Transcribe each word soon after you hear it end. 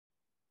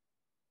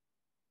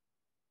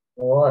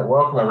All right,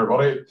 welcome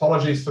everybody.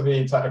 Apologies for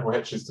the technical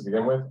hitches to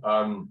begin with.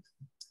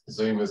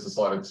 Zoom has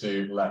decided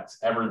to let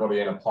everybody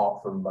in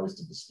apart from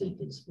most of the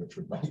speakers, which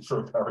would make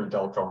for a very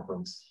dull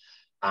conference.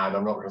 And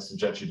I'm not going to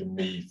subject you to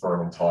me for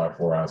an entire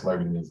 4 hours.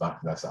 Nobody needs that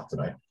for their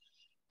Saturday.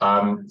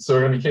 So we're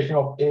going to be kicking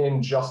off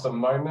in just a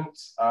moment.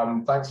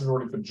 Thanks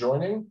everybody for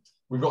joining.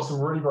 We've got some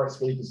really great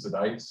speakers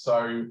today.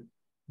 So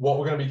what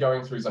we're going to be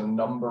going through is a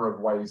number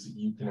of ways that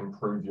you can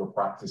improve your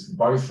practice,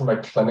 both from a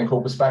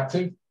clinical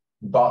perspective,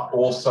 but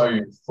also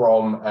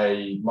from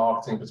a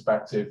marketing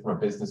perspective, from a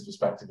business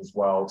perspective as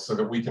well, so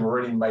that we can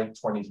really make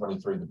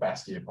 2023 the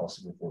best year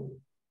possible for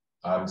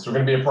you. So we're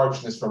going to be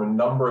approaching this from a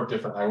number of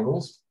different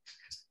angles.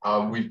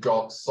 We've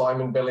got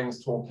Simon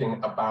Billings talking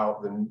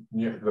about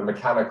the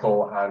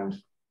mechanical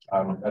and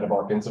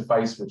metabolic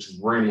interface, which is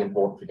really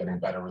important for getting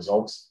better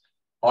results.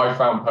 I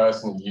found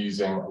personally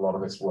using a lot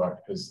of this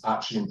work has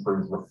actually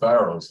improved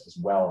referrals as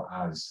well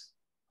as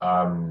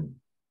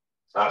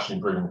actually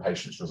improving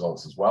patients'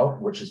 results as well,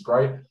 which is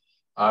great.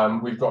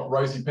 We've got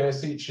Rosie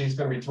Piercy. She's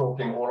going to be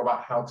talking all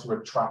about how to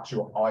attract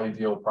your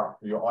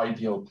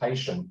ideal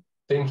patient,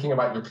 thinking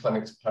about your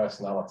clinic's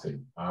personality,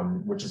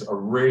 which is a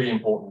really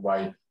important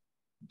way,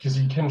 because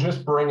you can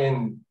just bring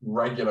in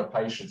regular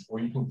patients, or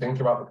you can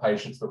think about the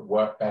patients that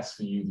work best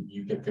for you, that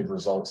you get good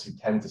results, who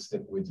tend to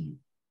stick with you.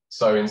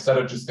 So instead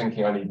of just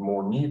thinking I need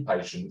more new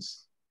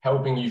patients,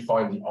 helping you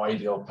find the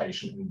ideal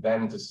patient and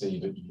then to see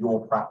that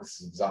your practice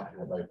is exactly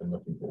what they've been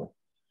looking for.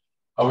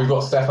 We've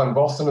got Stefan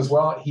Boston as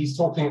well. He's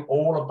talking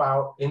all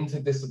about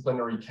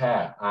interdisciplinary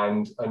care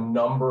and a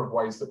number of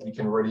ways that we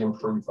can really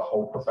improve the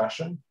whole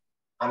profession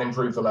and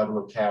improve the level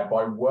of care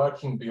by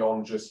working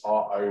beyond just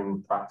our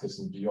own practice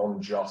and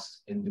beyond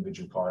just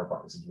individual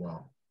chiropractors as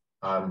well.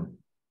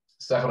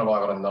 Stefan and I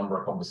have had a number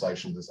of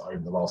conversations over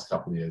the last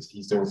couple of years.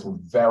 He's doing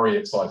some very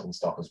exciting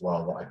stuff as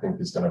well that I think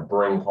is going to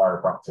bring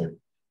chiropractic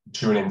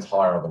to an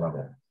entire other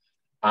level.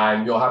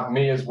 And you'll have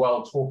me as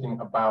well talking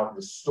about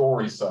the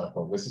story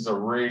circle. This is a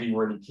really,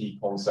 really key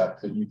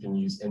concept that you can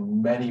use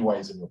in many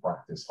ways in your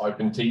practice. I've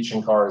been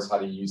teaching chiros how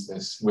to use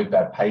this with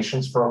their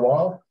patients for a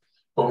while,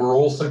 but we're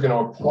also going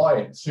to apply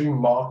it to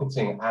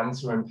marketing and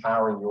to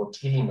empowering your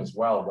team as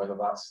well, whether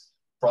that's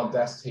front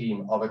desk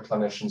team, other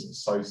clinicians,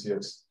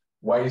 associates,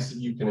 ways that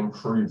you can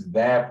improve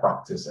their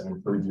practice and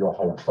improve your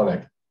whole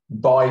clinic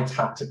by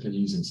tactically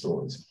using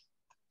stories.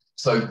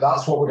 So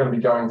that's what we're going to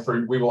be going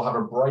through. We will have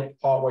a break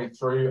partway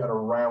through at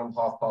around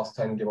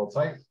 10:30, give or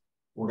take.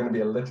 We're going to be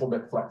a little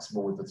bit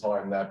flexible with the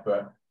time there,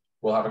 but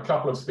we'll have a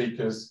couple of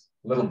speakers,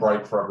 a little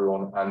break for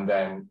everyone, and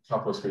then a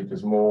couple of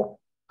speakers more.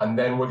 And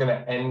then we're going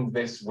to end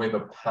this with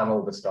a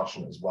panel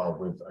discussion as well,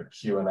 with a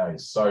Q&A.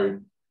 So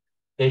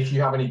if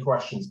you have any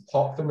questions,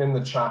 pop them in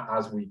the chat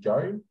as we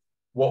go.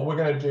 What we're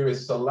going to do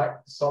is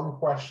select some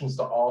questions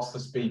to ask the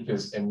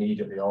speakers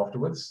immediately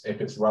afterwards,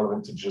 if it's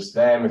relevant to just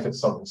them, if it's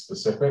something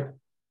specific.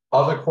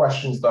 Other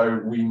questions,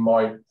 though, we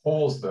might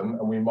pause them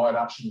and we might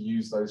actually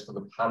use those for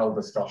the panel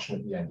discussion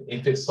at the end,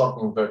 if it's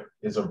something that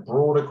is a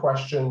broader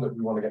question that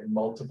we want to get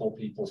multiple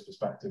people's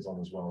perspectives on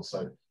as well.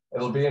 So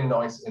it'll be a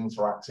nice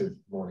interactive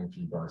morning for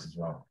you guys as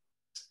well.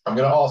 I'm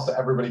going to ask that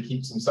everybody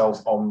keeps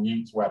themselves on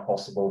mute where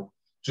possible,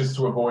 just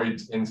to avoid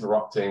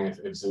interrupting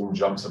if Zoom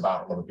jumps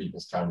about on other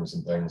people's cameras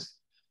and things.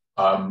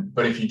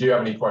 But if you do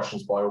have any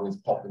questions, by all means,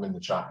 pop them in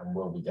the chat and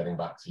we'll be getting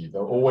back to you.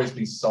 There'll always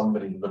be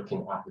somebody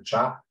looking at the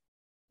chat.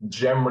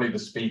 Generally, the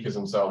speakers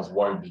themselves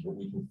won't be, but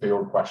we can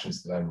field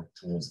questions to them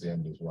towards the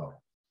end as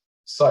well.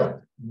 So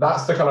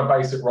that's the kind of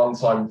basic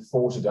runtime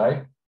for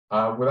today.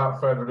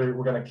 Without further ado,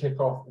 we're going to kick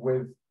off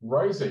with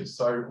Rosie.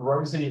 So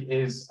Rosie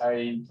is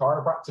a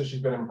chiropractor.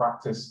 She's been in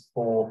practice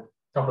for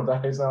a couple of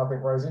decades now, I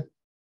think, Rosie.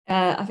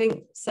 I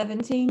think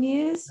 17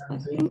 years.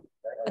 17? I think.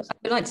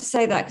 I like to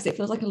say that because it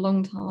feels like a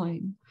long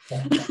time.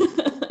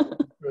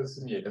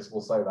 Some years,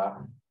 we'll say that.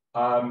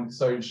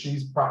 So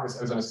she's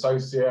practiced as an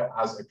associate,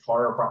 as a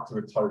chiropractor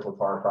with Total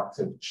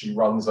Chiropractic. She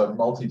runs a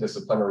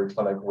multidisciplinary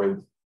clinic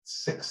with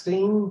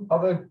 16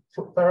 other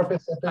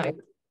therapists, I think.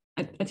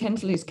 I tend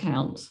to lose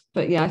count,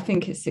 but yeah, I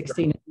think it's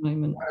 16 at the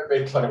moment. Quite a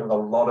big clinic with a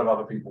lot of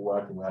other people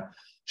working there.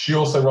 She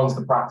also runs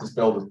the Practice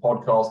Builders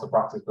podcast, the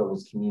Practice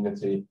Builders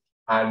community,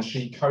 and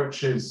she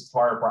coaches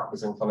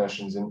chiropractors and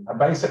clinicians in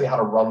basically how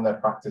to run their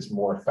practice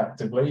more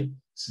effectively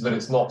so that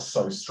it's not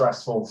so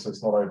stressful, so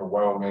it's not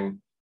overwhelming,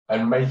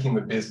 and making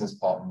the business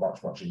part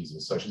much, much easier.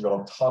 So she's got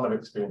a ton of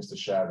experience to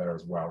share there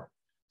as well.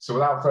 So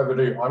without further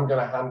ado, I'm going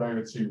to hand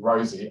over to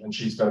Rosie, and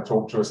she's going to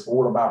talk to us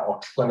all about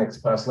our clinic's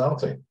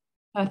personality.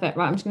 Perfect.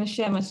 Right, I'm just going to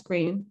share my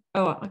screen.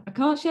 Oh, I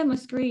can't share my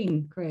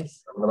screen,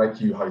 Chris. I'm going to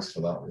make you host for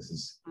that. This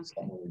is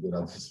something we did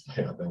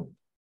anticipate, I think.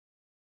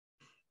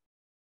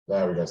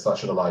 There we go. So that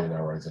should allow you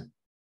now, Rosie.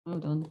 Well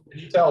done. Can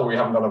you tell we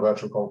haven't done a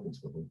virtual conference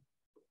before?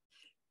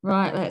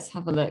 Right, let's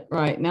have a look.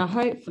 Right, now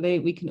hopefully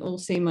we can all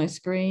see my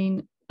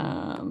screen.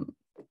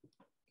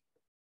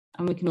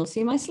 And we can all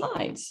see my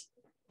slides.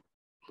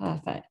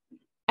 Perfect.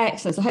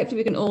 Excellent. So hopefully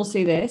we can all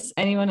see this.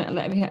 Anyone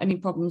let me have any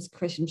problems,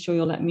 Chris, I'm sure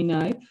you'll let me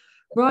know.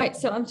 Right,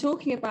 so I'm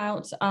talking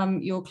about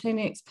your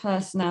clinic's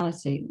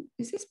personality.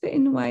 Is this bit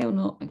in the way or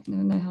not? I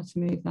don't know how to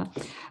move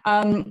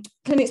that.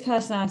 Clinic's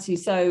personality.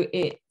 So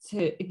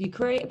if you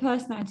create a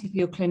personality for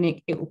your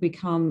clinic, it will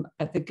become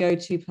the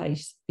go-to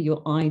place for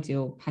your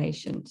ideal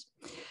patient.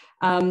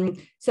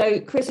 So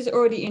Chris has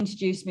already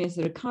introduced me as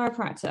a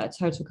chiropractor at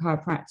Total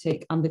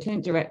Chiropractic. I'm the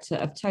clinic director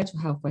of Total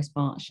Health West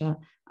Berkshire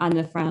and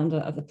the founder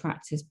of the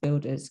Practice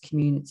Builders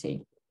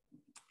community.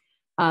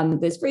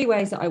 There's 3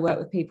 ways that I work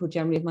with people,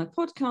 generally with my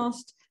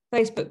podcast,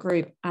 Facebook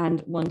group,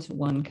 and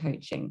one-to-one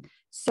coaching.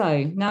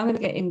 So now I'm going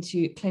to get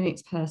into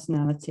clinic's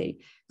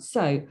personality.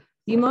 So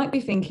you might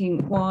be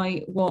thinking,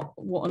 what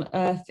on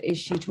earth is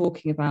she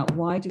talking about?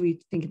 Why do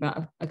we think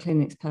about a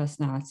clinic's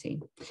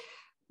personality?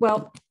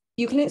 Well,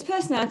 your clinic's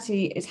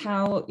personality is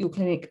how your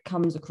clinic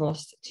comes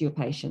across to your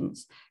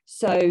patients.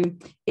 So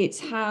it's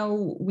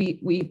how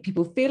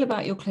people feel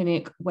about your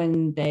clinic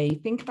when they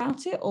think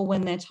about it or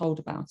when they're told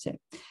about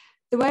it.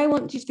 The way I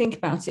want you to think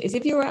about it is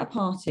if you're at a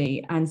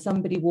party and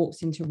somebody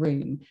walks into a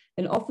room,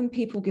 then often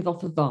people give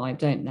off a vibe,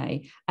 don't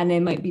they? And there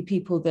might be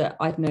people that,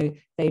 I don't know,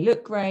 they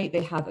look great,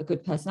 they have a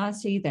good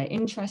personality, they're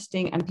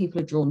interesting, and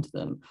people are drawn to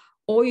them.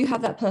 Or you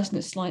have that person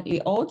that's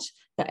slightly odd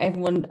that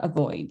everyone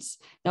avoids.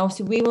 Now,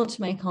 obviously, we want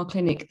to make our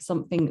clinic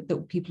something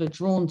that people are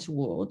drawn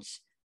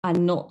towards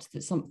and not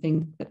that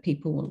something that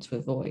people want to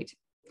avoid.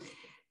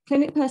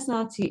 Clinic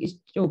personality is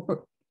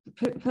your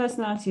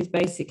personality is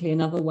basically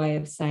another way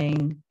of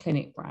saying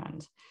clinic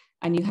brand.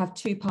 And you have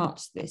 2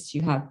 parts to this.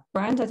 You have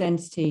brand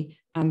identity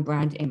and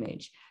brand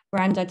image.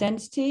 Brand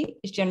identity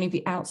is generally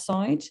the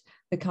outside,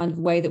 the kind of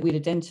way that we'd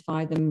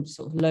identify them,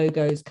 sort of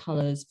logos,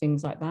 colors,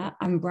 things like that.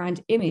 And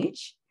brand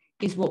image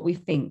is what we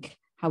think,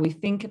 how we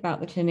think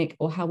about the clinic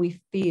or how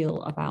we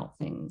feel about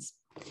things.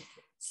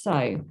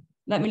 So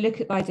let me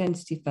look at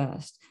identity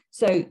first.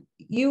 So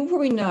you'll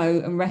probably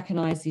know and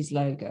recognize these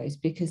logos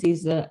because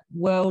these are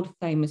world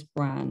famous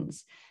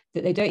brands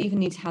that they don't even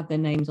need to have their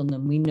names on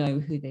them. We know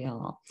who they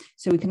are.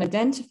 So we can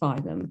identify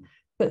them.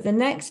 But the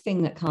next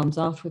thing that comes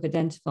after we've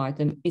identified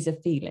them is a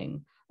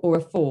feeling or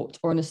a thought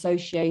or an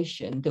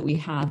association that we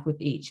have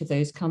with each of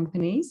those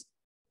companies.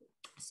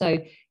 So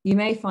you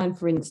may find,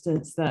 for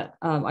instance, that,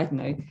 I don't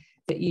know,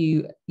 that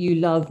you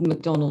love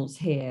McDonald's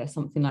here,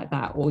 something like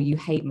that, or you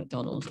hate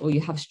McDonald's, or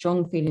you have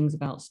strong feelings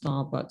about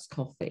Starbucks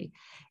coffee.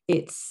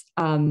 It's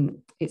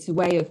a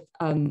way of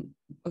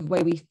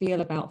way we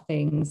feel about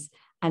things,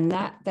 and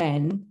that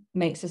then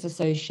makes us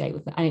associate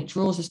with them, and it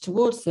draws us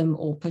towards them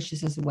or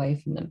pushes us away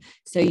from them.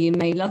 So you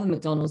may love a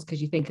McDonald's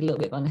because you think a little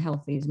bit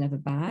unhealthy is never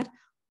bad,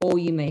 or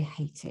you may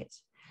hate it.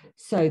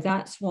 So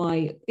that's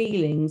why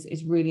feelings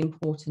is really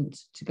important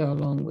to go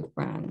along with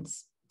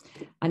brands.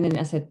 And then,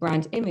 as I said,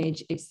 brand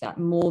image, it's that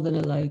more than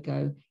a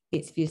logo,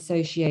 it's the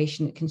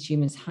association that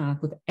consumers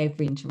have with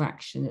every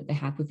interaction that they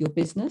have with your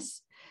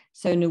business.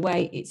 So in a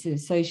way, it's an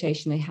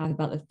association they have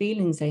about the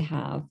feelings they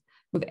have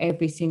with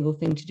every single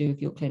thing to do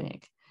with your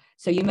clinic.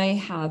 So you may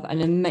have,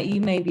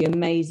 you may be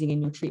amazing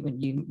in your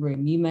treatment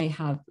room. You may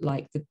have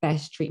like the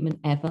best treatment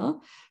ever,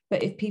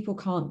 but if people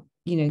can't,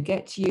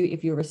 get to you,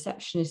 if your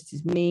receptionist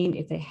is mean,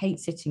 if they hate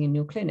sitting in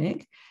your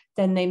clinic,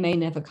 then they may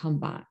never come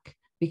back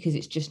because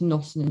it's just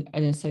not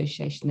an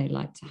association they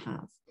like to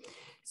have.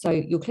 So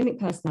your clinic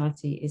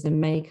personality is a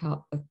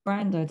makeup of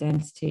brand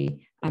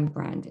identity and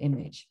brand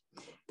image.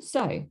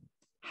 So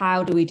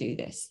how do we do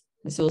this?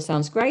 This all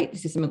sounds great.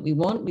 This is something we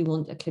want. We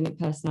want a clinic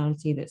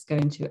personality that's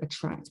going to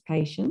attract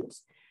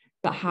patients,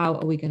 but how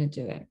are we going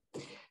to do it?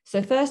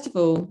 So first of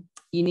all,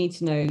 you need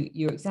to know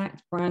your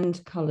exact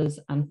brand, colors,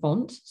 and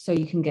font so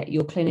you can get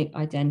your clinic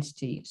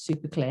identity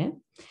super clear.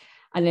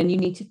 And then you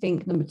need to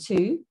think, number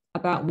 2,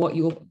 about what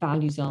your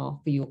values are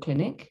for your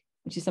clinic,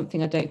 which is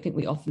something I don't think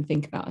we often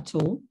think about at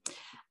all.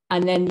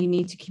 And then you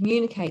need to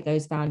communicate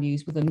those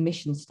values with a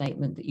mission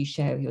statement that you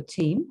share with your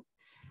team.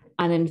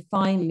 And then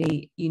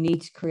finally, you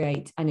need to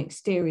create an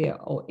exterior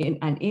or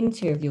an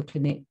interior of your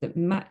clinic that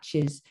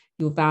matches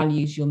your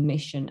values, your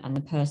mission, and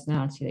the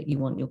personality that you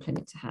want your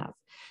clinic to have.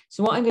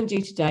 So what I'm going to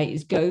do today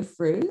is go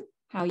through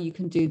how you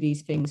can do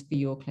these things for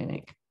your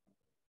clinic.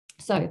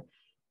 So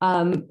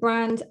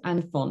brand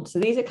and font. So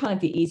these are kind of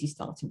the easy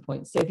starting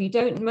points. So if you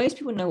don't, most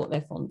people know what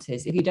their font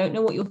is. If you don't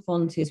know what your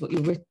font is, what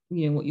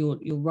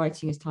your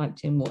writing is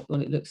typed in, what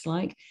it looks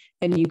like,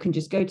 then you can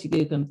just go to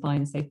Google and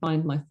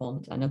find my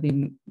font, and there'll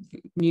be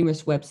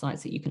numerous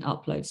websites that you can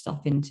upload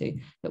stuff into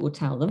that will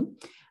tell them.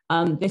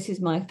 This is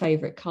my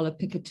favorite color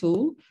picker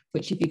tool,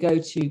 which if you go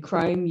to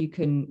Chrome, you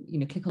can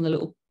click on the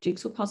little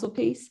jigsaw puzzle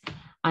piece,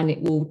 and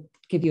it will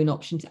give you an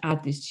option to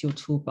add this to your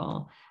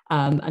toolbar.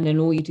 And then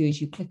all you do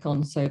is you click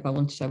on, so if I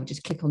wanted to, I would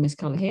just click on this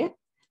color here,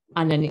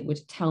 and then it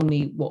would tell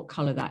me what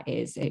color that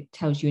is. It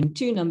tells you in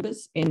 2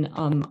 numbers, in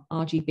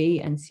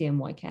RGB and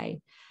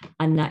CMYK.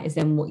 And that is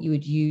then what you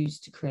would use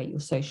to create your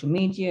social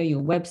media,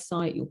 your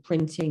website, your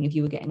printing. If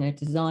you were getting a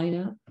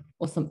designer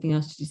or something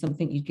else to do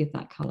something, you'd give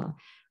that color.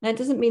 Now, it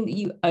doesn't mean that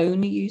you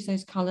only use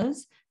those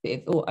colors,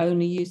 or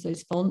only use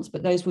those fonts,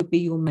 but those would be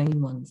your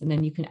main ones. And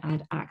then you can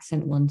add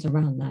accent ones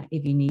around that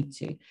if you need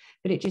to.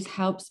 But it just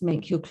helps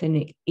make your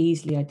clinic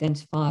easily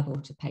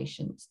identifiable to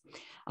patients.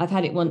 I've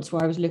had it once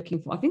where I was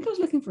looking for, I think I was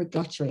looking for a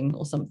guttering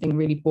or something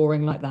really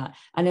boring like that.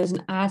 And there was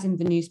an ad in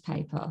the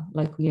newspaper,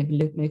 local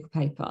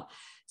paper.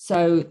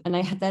 So, and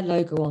they had their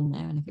logo on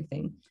there and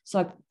everything. So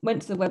I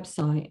went to the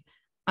website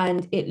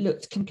and it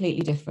looked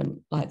completely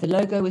different. Like the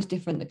logo was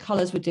different, the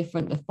colors were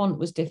different, the font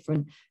was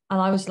different. And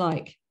I was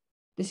like,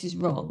 this is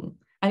wrong.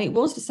 And it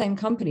was the same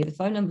company, the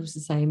phone number was the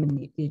same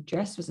and the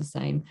address was the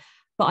same,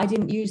 but I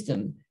didn't use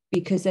them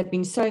because they've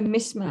been so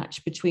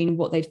mismatched between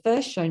what they'd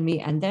first shown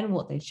me and then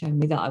what they'd shown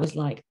me that I was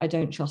like, I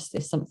don't trust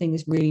this. Something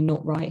is really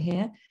not right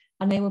here.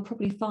 And they were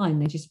probably fine.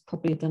 They just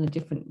probably had done a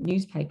different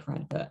newspaper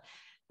advert.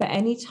 But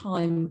any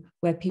time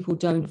where people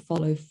don't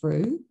follow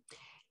through,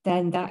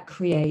 then that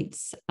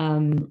creates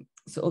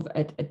sort of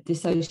a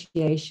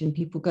dissociation.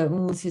 People go,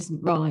 oh, this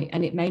isn't right.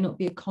 And it may not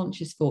be a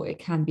conscious thought, it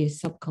can be a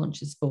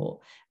subconscious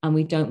thought. And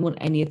we don't want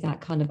any of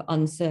that kind of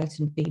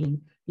uncertain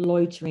feeling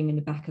loitering in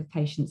the back of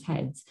patients'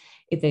 heads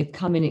if they've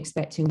come in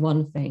expecting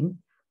one thing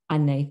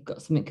and they've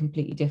got something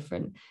completely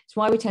different. It's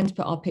why we tend to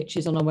put our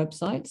pictures on our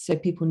website so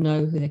people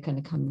know who they're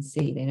going to come and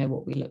see. They know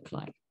what we look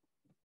like.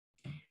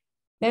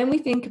 Then we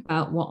think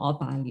about what our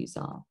values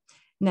are.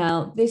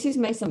 Now, this is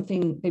maybe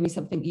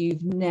something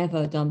you've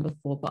never done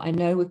before, but I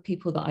know with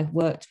people that I've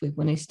worked with,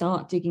 when they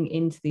start digging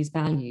into these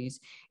values,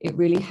 it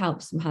really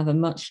helps them have a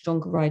much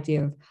stronger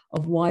idea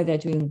of why they're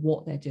doing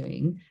what they're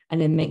doing,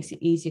 and then makes it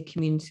easier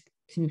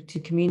to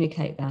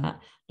communicate that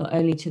not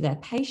only to their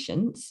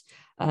patients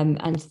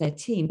and to their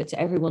team, but to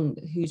everyone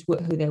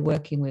who they're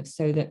working with,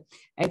 so that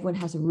everyone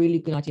has a really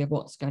good idea of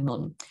what's going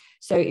on.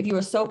 So if you're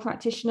a sole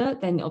practitioner,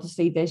 then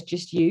obviously there's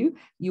just you.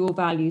 Your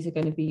values are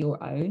going to be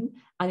your own.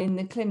 And in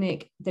the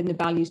clinic, then the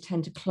values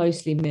tend to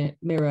closely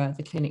mirror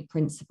the clinic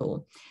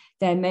principle.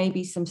 There may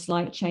be some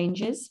slight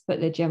changes,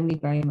 but they're generally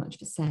very much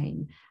the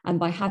same. And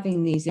by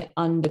having these, it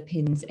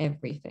underpins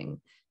everything.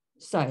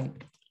 So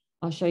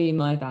I'll show you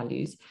my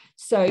values.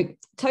 So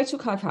total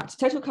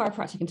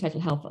chiropractic and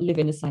total health live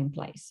in the same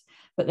place,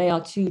 but they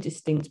are two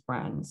distinct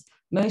brands,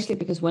 mostly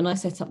because when I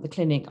set up the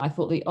clinic, I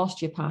thought the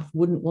osteopath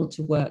wouldn't want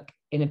to work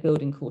in a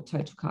building called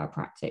Total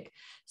Chiropractic.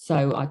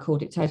 So I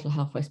called it Total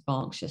Health West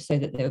Berkshire, so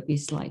that there would be a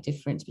slight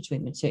difference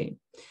between the two.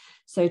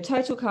 So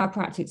Total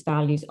Chiropractic's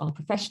values are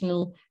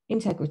professional,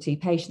 integrity,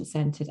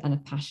 patient-centered, and a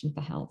passion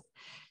for health.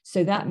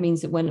 So that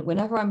means that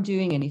whenever I'm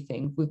doing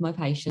anything with my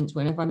patients,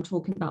 whenever I'm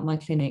talking about my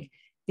clinic,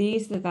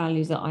 these are the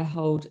values that I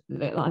hold,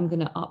 that I'm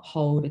going to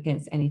uphold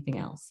against anything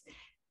else.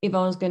 If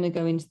I was going to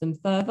go into them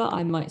further,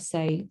 I might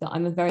say that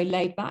I'm a very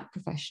laid back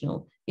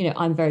professional. You know,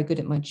 I'm very good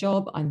at my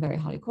job. I'm very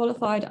highly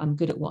qualified. I'm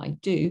good at what I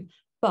do,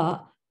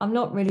 but I'm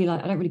not really I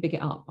don't really big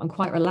it up. I'm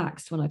quite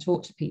relaxed when I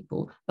talk to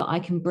people, but I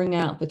can bring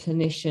out the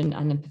clinician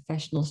and the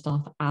professional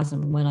staff as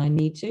and when I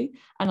need to,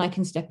 and I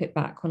can step it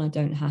back when I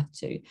don't have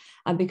to.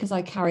 And because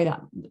I carry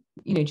that,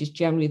 you know, just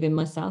generally within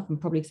myself,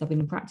 and probably because I've been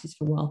in practice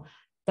for a while,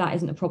 that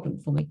isn't a problem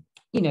for me.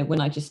 You know,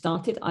 when I just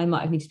started, I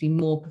might have needed to be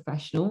more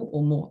professional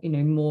or more, you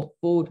know, more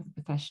forward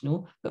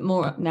professional, but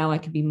more now I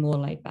can be more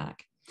laid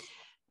back.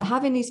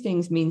 Having these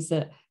things means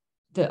that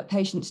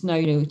patients know,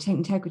 you know,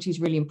 integrity is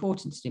really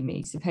important to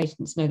me. So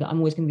patients know that I'm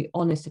always going to be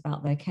honest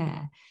about their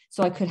care.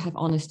 So I could have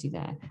honesty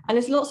there. And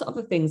there's lots of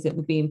other things that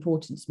would be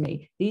important to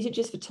me. These are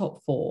just the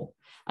top four.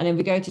 And then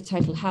we go to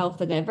total health,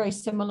 and they're very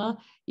similar.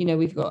 You know,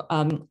 we've got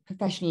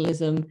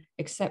professionalism,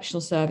 exceptional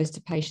service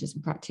to patients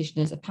and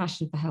practitioners, a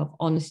passion for health,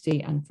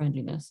 honesty, and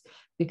friendliness,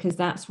 because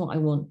that's what I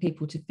want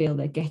people to feel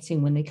they're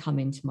getting when they come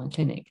into my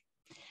clinic.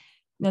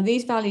 Now,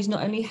 these values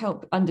not only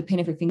help underpin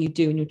everything you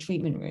do in your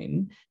treatment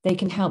room, they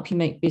can help you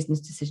make business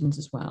decisions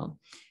as well.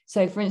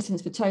 So, for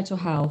instance, for total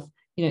health,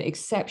 you know,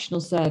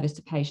 exceptional service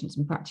to patients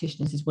and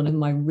practitioners is one of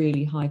my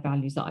really high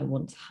values that I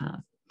want to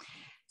have.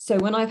 So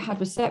when I've had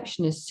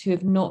receptionists who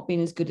have not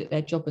been as good at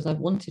their job as I've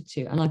wanted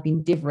to, and I've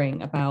been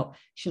dithering about,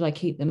 should I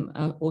keep them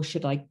or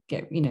should I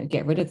get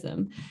rid of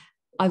them?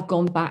 I've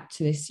gone back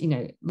to this, you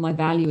know, my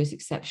value is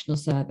exceptional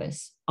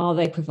service. Are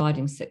they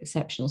providing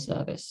exceptional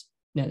service?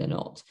 No, they're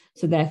not.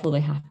 So therefore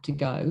they have to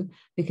go,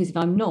 because if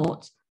I'm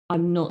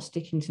not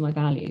sticking to my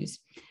values.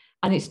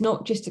 And it's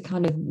not just a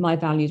kind of, my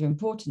values are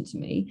important to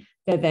me,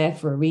 they're there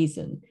for a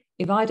reason.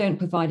 If I don't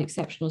provide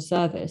exceptional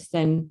service,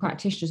 then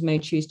practitioners may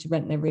choose to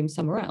rent their room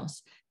somewhere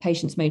else.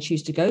 Patients may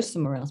choose to go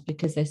somewhere else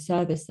because their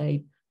service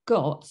they've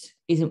got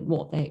isn't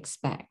what they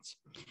expect.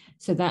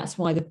 So that's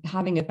why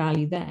having a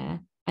value there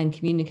and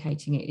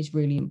communicating it is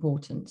really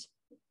important.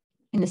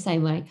 In the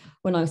same way,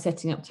 when I was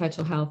setting up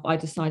Total Health, I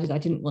decided I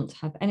didn't want to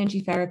have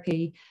energy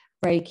therapy,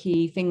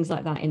 Reiki, things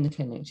like that in the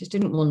clinic. Just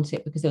didn't want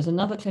it, because there was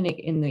another clinic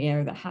in the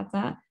area that had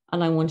that,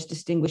 and I wanted to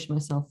distinguish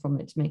myself from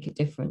it to make it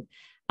different.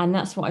 And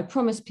that's what I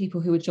promised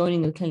people who were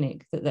joining the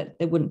clinic, that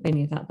there wouldn't be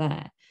any of that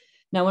there.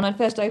 Now, when I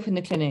first opened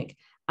the clinic,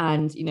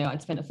 and you know,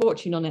 I'd spent a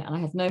fortune on it and I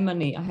had no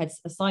money, I had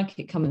a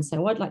psychic come and say,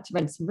 oh, I'd like to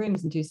rent some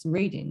rooms and do some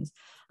readings.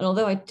 And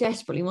although I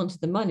desperately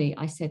wanted the money,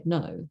 I said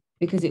no,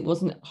 because it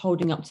wasn't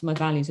holding up to my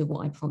values of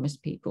what I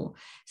promised people.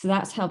 So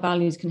that's how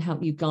values can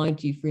help you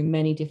guide you through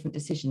many different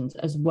decisions,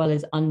 as well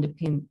as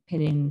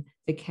underpinning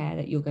the care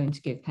that you're going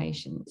to give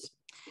patients.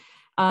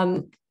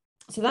 So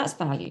that's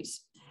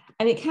values.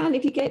 And it can,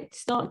 if you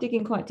start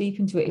digging quite deep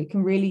into it, it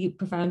can really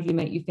profoundly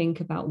make you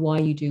think about why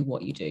you do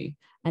what you do.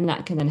 And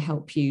that can then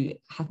help you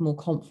have more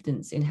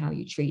confidence in how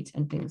you treat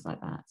and things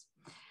like that.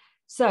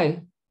 So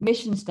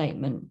mission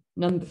statement,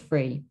 number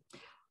 3,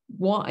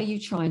 what are you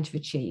trying to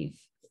achieve?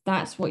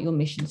 That's what your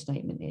mission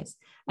statement is.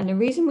 And the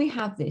reason we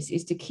have this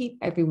is to keep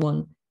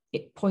everyone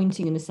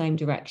pointing in the same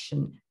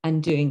direction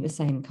and doing the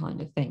same kind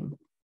of thing.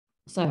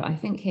 So I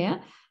think here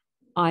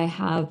I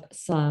have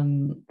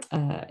some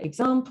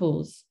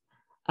examples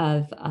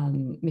of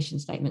mission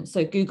statements.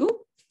 So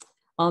Google,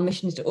 our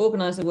mission is to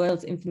organize the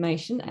world's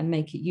information and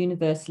make it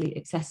universally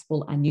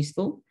accessible and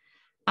useful.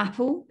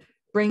 Apple,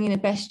 bringing the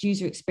best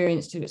user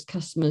experience to its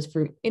customers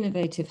through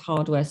innovative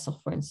hardware,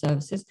 software, and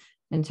services.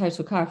 And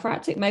Total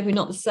Chiropractic, maybe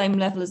not the same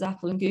level as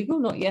Apple and Google,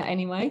 not yet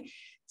anyway.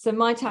 So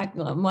my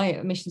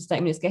mission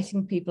statement is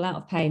getting people out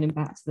of pain and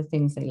back to the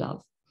things they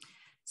love.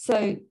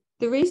 So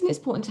the reason it's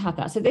important to have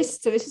that, so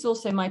this is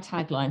also my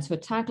tagline. So a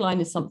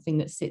tagline is something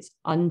that sits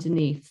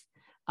underneath,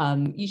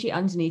 usually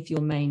underneath your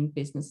main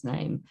business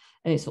name,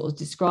 and it sort of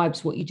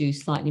describes what you do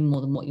slightly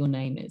more than what your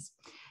name is.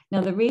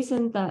 Now, the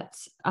reason that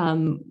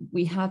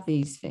we have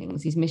these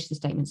things, these mission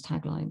statements,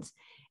 taglines,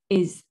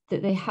 is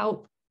that they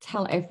help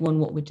tell everyone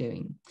what we're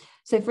doing.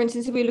 So for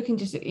instance, if we're looking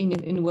just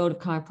in the world of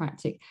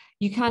chiropractic,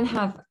 you can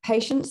have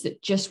patients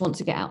that just want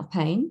to get out of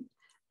pain.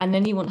 And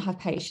then you want to have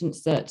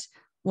patients that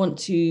want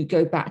to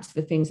go back to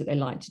the things that they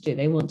like to do.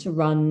 They want to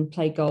run,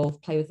 play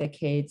golf, play with their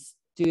kids,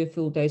 do a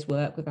full day's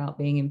work without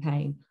being in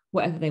pain,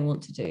 whatever they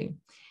want to do.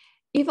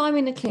 If I'm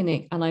in a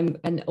clinic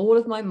and all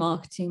of my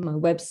marketing, my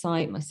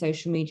website, my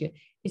social media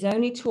is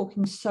only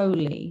talking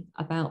solely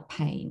about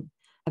pain,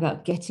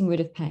 about getting rid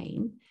of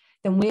pain,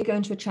 then we're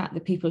going to attract the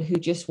people who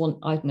just want,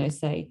 I don't know,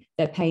 say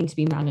their pain to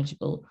be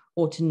manageable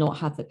or to not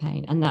have the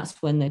pain. And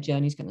that's when their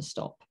journey is going to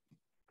stop.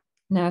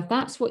 Now, if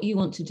that's what you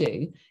want to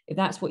do, if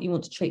that's what you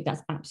want to treat,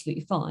 that's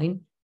absolutely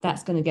fine.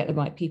 That's going to get the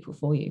right people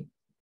for you.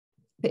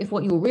 But if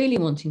what you're really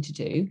wanting to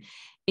do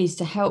is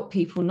to help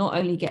people not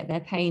only get their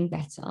pain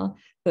better,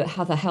 but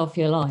have a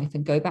healthier life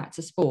and go back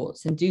to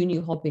sports and do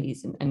new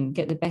hobbies and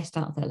get the best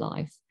out of their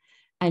life,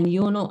 and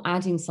you're not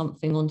adding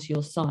something onto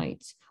your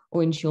site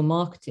or into your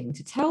marketing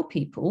to tell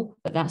people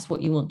that that's what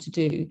you want to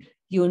do,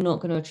 you're not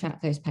going to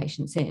attract those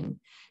patients in.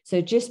 So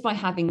just by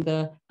having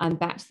the "and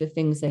back to the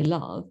things they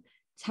love"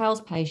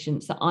 tells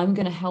patients that I'm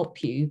going to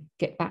help you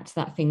get back to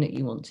that thing that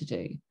you want to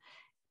do.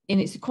 And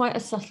it's quite a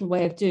subtle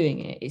way of doing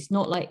it. It's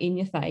not like in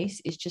your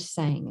face, it's just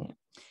saying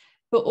it.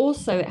 But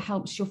also it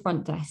helps your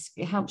front desk,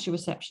 it helps your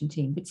reception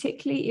team,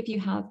 particularly if you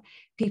have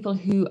people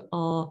who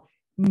are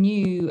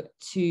new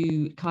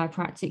to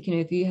chiropractic. You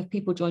know, if you have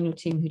people join your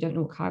team who don't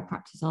know what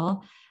chiropractors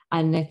are,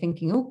 and they're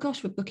thinking, oh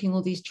gosh, we're booking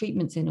all these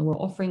treatments in, and we're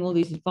offering all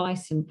these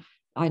advice and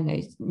I know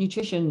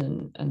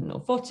nutrition and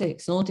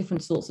orthotics and all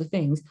different sorts of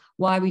things.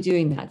 Why are we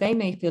doing that? They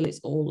may feel it's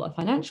all a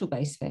financial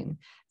based thing.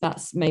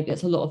 That's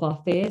a lot of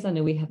our fears. I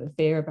know we have a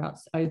fear about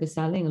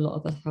overselling. A lot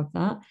of us have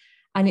that.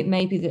 And it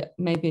may be that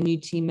maybe a new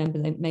team member,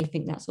 they may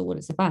think that's all what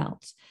it's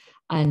about.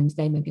 And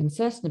they may be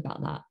uncertain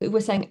about that. But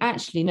we're saying,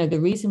 actually, no, the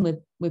reason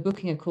we're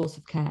booking a course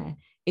of care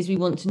is we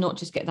want to not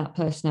just get that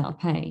person out of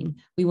pain.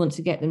 We want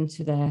to get them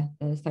to their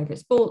favorite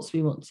sports.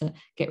 We want to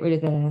get rid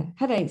of their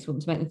headaches. We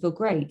want to make them feel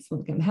great. We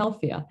want to get them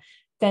healthier.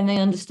 Then they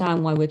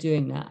understand why we're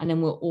doing that. And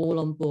then we're all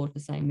on board the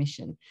same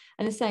mission.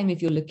 And the same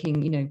if you're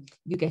looking,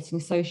 you're getting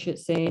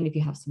associates in, if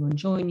you have someone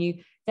join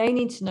you, they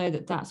need to know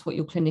that that's what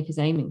your clinic is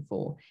aiming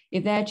for.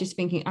 If they're just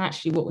thinking,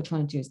 actually, what we're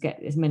trying to do is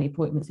get as many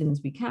appointments in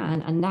as we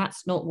can, and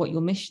that's not what your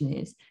mission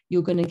is,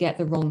 you're going to get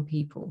the wrong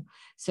people.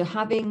 So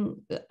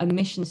having a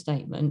mission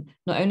statement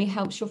not only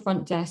helps your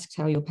front desk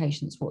tell your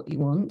patients what you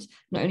want,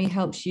 not only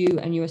helps you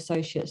and your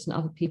associates and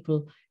other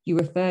people you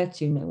refer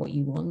to know what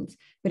you want,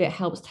 but it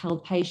helps tell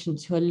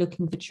patients who are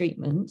looking for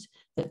treatment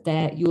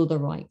that you're the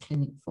right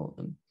clinic for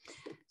them.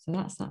 So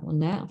that's that one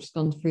there. I've just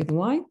gone through the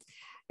why.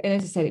 And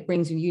as I said, it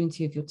brings you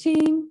unity of your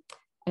team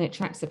and it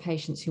attracts the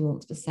patients who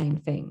want the same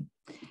thing.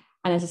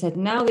 And as I said,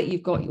 now that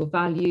you've got your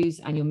values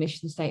and your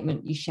mission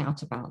statement, you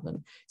shout about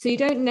them. So you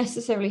don't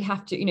necessarily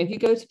have to, if you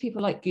go to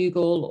people like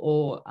Google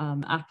or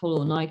Apple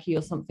or Nike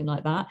or something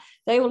like that,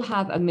 they will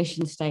have a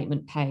mission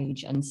statement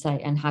page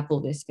and have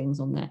all these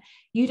things on there.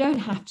 You don't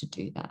have to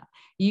do that.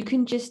 You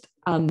can just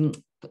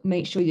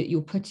make sure that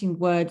you're putting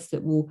words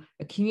that will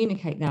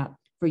communicate that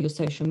through your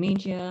social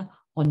media,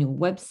 on your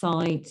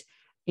website,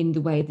 in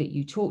the way that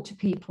you talk to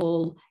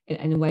people,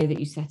 in the way that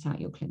you set out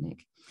your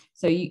clinic.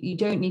 So you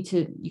don't need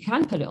to, you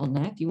can put it on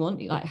there if you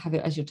want, like have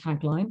it as your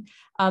tagline.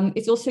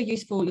 It's also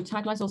useful, your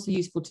tagline is also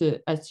useful to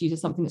use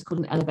something that's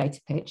called an elevator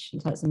pitch. So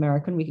that's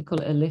American, we could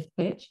call it a lift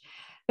pitch.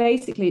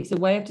 Basically, it's a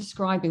way of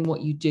describing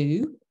what you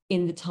do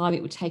in the time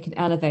it would take an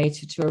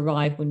elevator to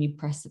arrive when you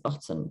press the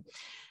button.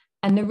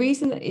 And the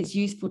reason that it's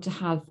useful to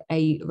have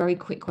a very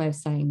quick way of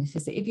saying this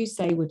is that if you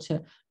say were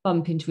to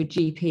bump into a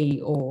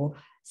GP or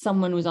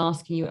someone was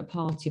asking you at a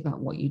party about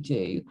what you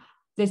do,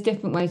 there's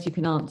different ways you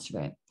can answer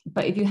it.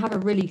 But if you have a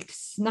really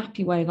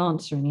snappy way of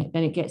answering it,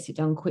 then it gets it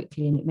done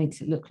quickly and it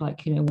makes it look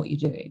like you know what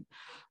you're doing.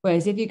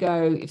 Whereas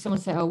if someone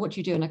says, oh, what do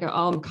you do? And I go,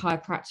 oh, I'm a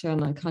chiropractor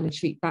and I kind of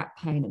treat back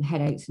pain and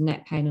headaches and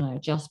neck pain and I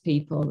adjust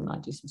people and I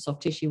do some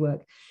soft tissue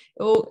work.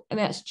 Or, I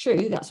mean, that's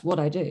true, that's what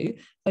I do,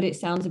 but it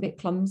sounds a bit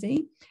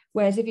clumsy.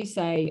 Whereas if you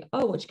say,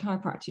 oh, what's your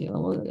chiropractor?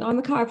 Oh, I'm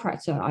a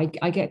chiropractor.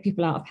 I get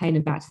people out of pain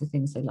and back to the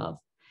things they love.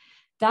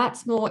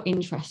 That's more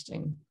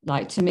interesting,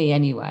 like to me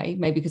anyway,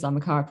 maybe because I'm a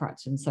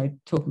chiropractor. And so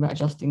talking about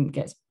adjusting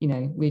gets, you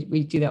know,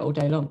 we do that all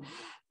day long.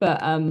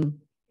 But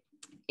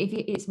if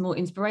it's more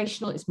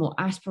inspirational, it's more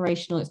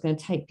aspirational, it's going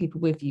to take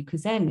people with you.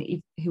 Because then if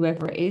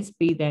whoever it is,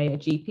 be they a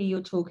GP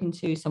you're talking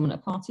to, someone at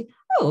a party,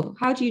 oh,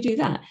 how do you do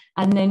that?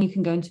 And then you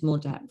can go into more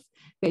depth.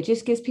 But it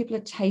just gives people a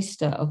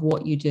taster of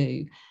what you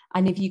do.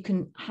 And if you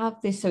can have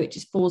this so it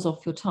just falls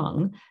off your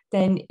tongue,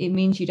 then it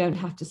means you don't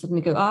have to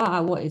suddenly go,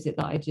 what is it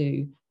that I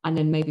do? And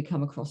then maybe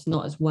come across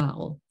not as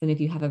well than if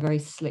you have a very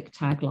slick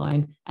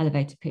tagline,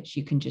 elevator pitch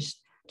you can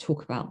just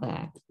talk about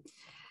there.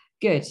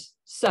 Good.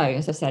 So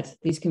as I said,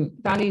 these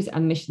values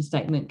and mission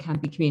statement can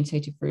be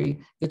communicated through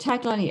your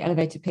tagline, your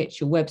elevator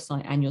pitch, your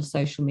website, and your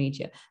social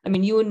media. I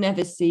mean, you will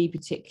never see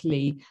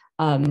particularly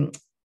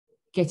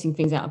getting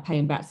things out of pain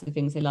and back to the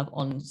things they love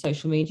on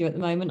social media at the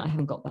moment. I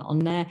haven't got that on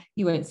there.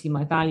 You won't see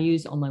my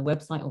values on my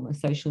website or my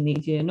social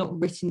media, not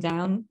written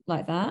down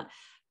like that,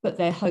 but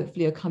they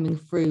hopefully are coming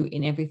through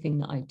in everything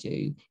that I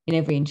do, in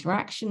every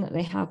interaction that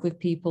they have with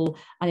people,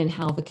 and in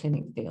how the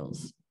clinic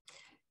feels.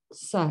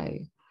 So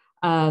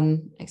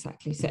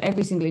exactly. So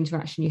every single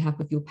interaction you have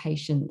with your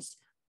patients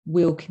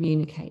will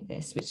communicate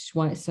this, which is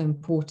why it's so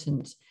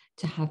important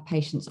to have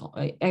patients,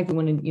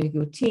 everyone in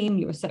your team,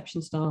 your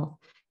reception staff,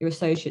 your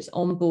associates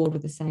on board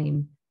with the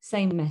same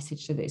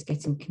message so that it's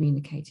getting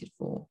communicated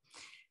for.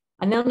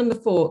 And now number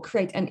 4,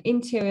 create an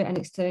interior and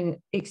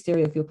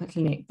exterior of your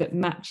clinic that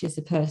matches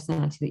the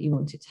personality that you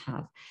want it to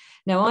have.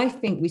 Now, I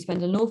think we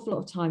spend an awful lot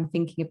of time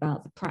thinking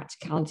about the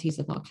practicalities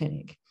of our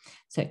clinic.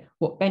 So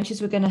what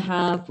benches we're going to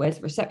have, where's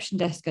the reception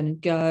desk going to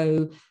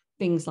go,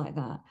 things like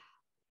that.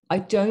 I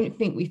don't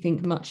think we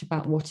think much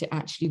about what it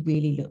actually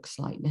really looks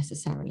like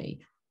necessarily.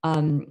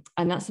 And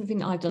that's something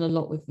that I've done a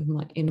lot with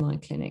in my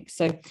clinic.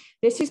 So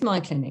this is my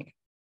clinic.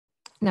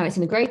 Now it's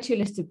in a grade 2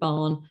 listed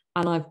barn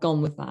and I've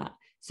gone with that.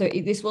 So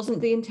this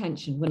wasn't the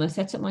intention. When I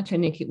set up my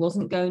clinic, it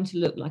wasn't going to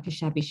look like a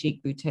shabby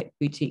chic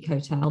boutique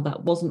hotel.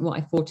 That wasn't what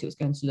I thought it was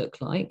going to look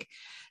like.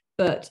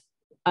 But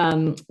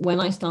when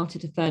I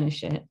started to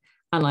furnish it,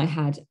 and I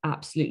had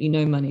absolutely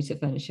no money to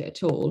furnish it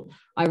at all,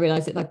 I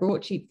realized that if I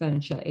brought cheap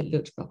furniture, it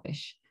looked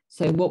rubbish.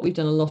 So what we've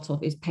done a lot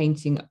of is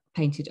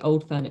painted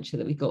old furniture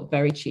that we got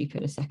very cheap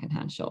in a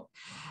secondhand shop.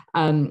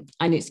 And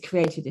it's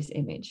created this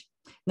image.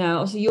 Now,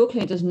 obviously your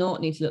clinic does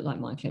not need to look like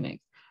my clinic,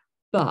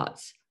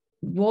 but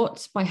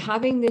by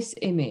having this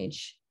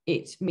image,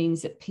 it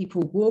means that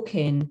people walk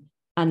in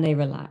and they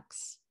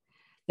relax.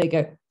 They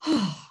go,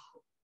 oh,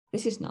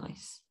 this is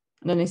nice.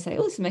 And then they say,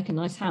 oh, this will make a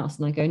nice house.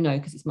 And I go, no,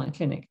 because it's my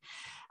clinic.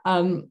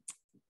 But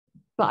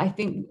I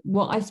think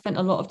what I've spent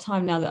a lot of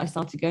time now that I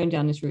started going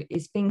down this route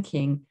is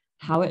thinking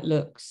how it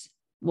looks,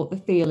 what the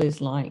feel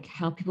is like,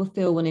 how people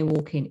feel when they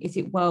walk in. Is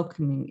it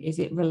welcoming? Is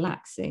it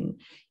relaxing?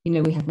 You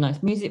know, we have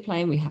nice music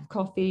playing, we have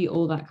coffee,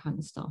 all that kind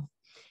of stuff.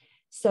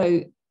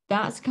 So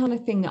that's the kind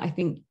of thing that I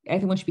think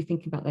everyone should be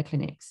thinking about their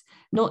clinics,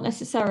 not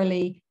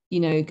necessarily, you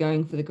know,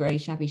 going for the grey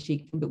shabby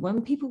chic thing, but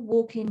when people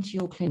walk into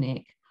your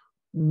clinic,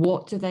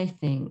 what do they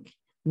think?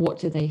 What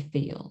do they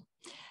feel?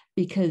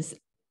 Because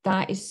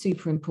that is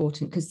super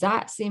important, because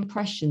that's the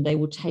impression they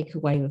will take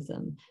away with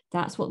them.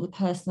 That's what the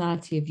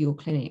personality of your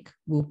clinic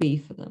will be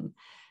for them.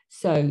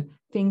 So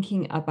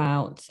thinking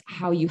about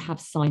how you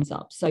have signs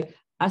up. So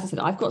as I said,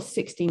 I've got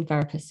 16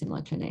 therapists in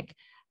my clinic.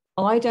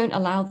 I don't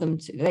allow them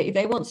to,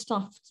 they want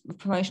stuff,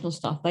 promotional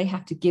stuff, they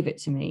have to give it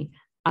to me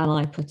and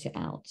I put it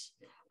out.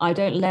 I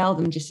don't allow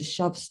them just to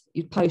shove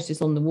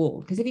posters on the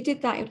wall, because if you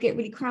did that, it would get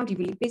really crowded,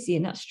 really busy,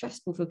 and that's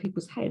stressful for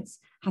people's heads,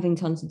 having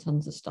tons and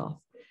tons of stuff.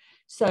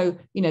 So,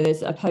 you know,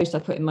 there's a post I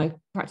put in my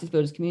practice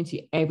builders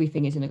community,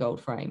 everything is in a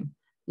gold frame.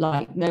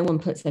 Like no one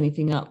puts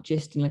anything up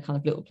just in a kind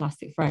of little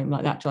plastic frame.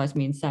 Like that drives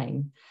me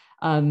insane.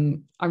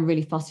 I'm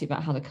really fussy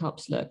about how the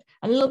cups look.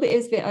 And a little bit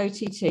is a bit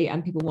OTT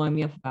and people wind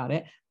me up about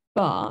it,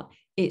 but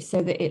it's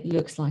so that it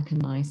looks like a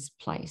nice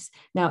place.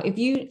 Now, if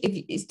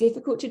it's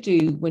difficult to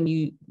do when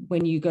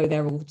you go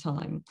there all the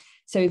time.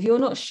 So if you're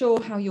not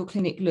sure how your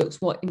clinic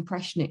looks, what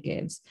impression it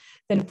gives,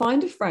 then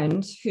find a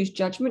friend whose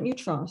judgment you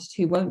trust,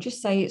 who won't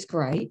just say it's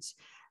great,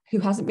 who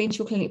hasn't been to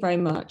your clinic very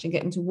much, and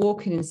get them to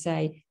walk in and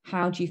say,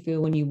 how do you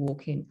feel when you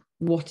walk in?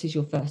 What is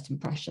your first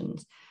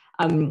impressions?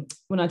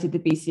 When I did the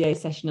BCA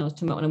session, I was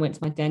talking about when I went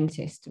to my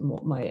dentist and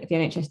the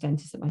NHS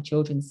dentist that my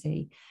children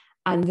see.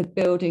 And the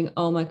building,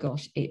 oh my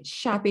gosh, it's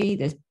shabby.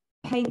 There's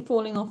paint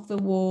falling off the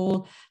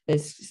wall.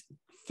 There's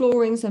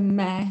flooring's a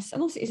mess.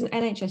 And also it's an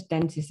NHS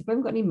dentist. They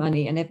haven't got any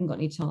money and they haven't got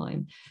any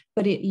time,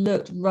 but it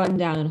looked run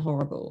down and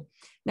horrible.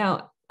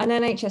 Now, an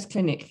NHS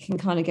clinic can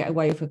kind of get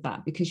away with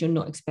that because you're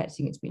not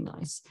expecting it to be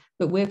nice,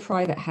 but we're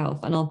private health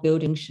and our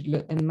buildings should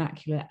look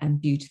immaculate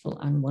and beautiful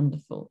and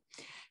wonderful.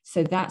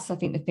 So that's, I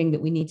think, the thing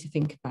that we need to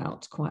think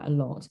about quite a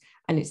lot,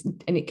 and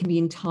it can be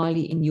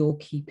entirely in your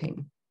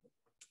keeping.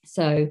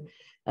 So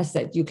as I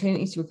said, your clinic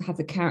needs to have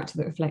the character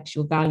that reflects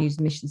your values,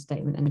 mission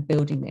statement, and the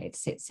building that it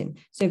sits in.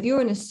 So if you're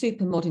in a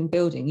super modern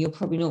building, you'll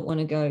probably not want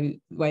to go the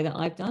way that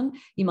I've done.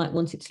 You might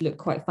want it to look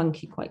quite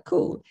funky, quite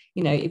cool.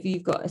 You know, if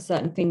you've got a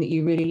certain thing that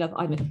you really love,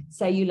 I don't know,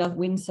 say you love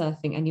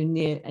windsurfing and you're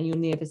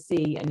near the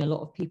sea, and a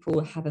lot of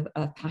people have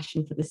a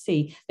passion for the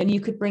sea, then you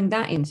could bring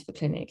that into the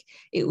clinic.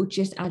 It will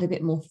just add a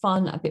bit more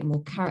fun, a bit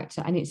more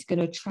character, and it's going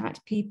to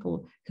attract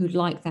people who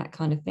like that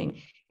kind of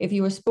thing. If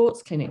you're a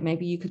sports clinic,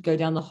 maybe you could go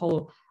down the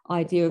whole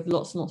idea of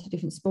lots and lots of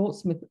different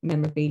sports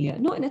memorabilia,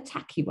 not in a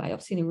tacky way,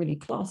 obviously in a really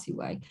classy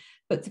way,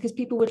 but because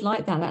people would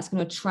like that. That's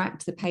going to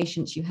attract the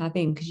patients you have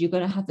in, because you're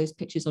going to have those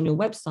pictures on your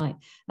website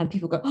and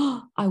people go,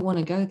 oh, I want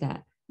to go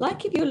there.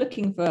 Like if you're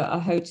looking for a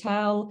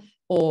hotel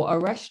or a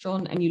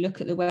restaurant and you look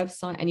at the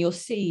website and you'll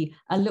see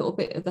a little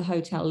bit of the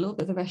hotel, a little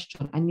bit of the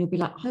restaurant, and you'll be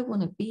like, I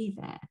want to be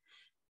there.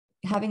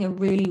 Having a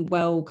really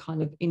well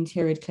kind of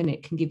interior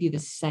clinic can give you the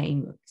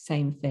same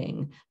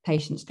thing.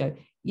 Patients go,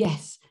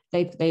 yes,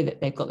 they've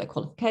got their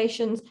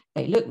qualifications,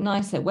 they look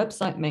nice, their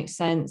website makes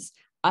sense,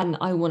 and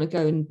I want to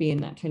go and be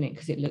in that clinic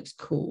because it looks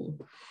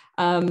cool.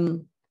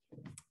 And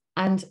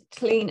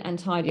clean and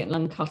tidy and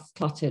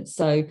uncluttered.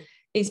 So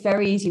it's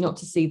very easy not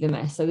to see the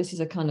mess. So this is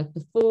a kind of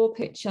before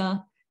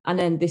picture, and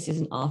then this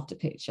is an after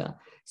picture.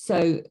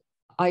 So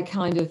I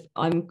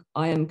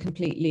am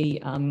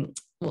completely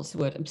what's the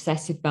word,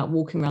 obsessive about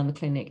walking around the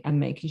clinic and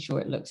making sure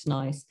it looks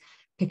nice,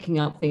 picking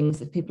up things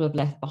that people have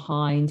left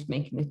behind,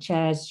 making the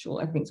chairs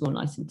sure everything's all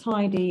nice and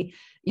tidy.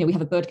 You know, we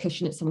have a bird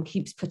cushion that someone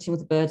keeps putting with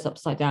the birds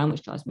upside down,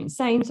 which drives me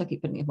insane, so I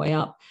keep putting it way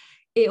up.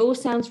 It all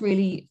sounds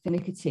really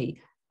finicky,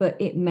 but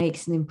it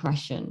makes an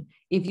impression.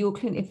 If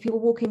people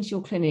walk into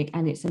your clinic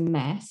and it's a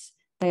mess,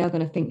 they are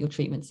going to think your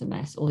treatment's a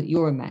mess, or that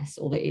you're a mess,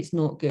 or that it's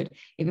not good.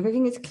 If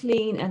everything is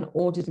clean and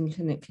ordered and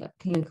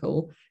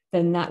clinical,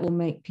 then that will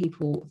make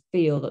people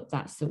feel that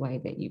that's the way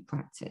that you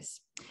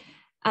practice.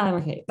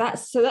 Okay,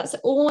 that's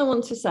all I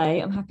want to say.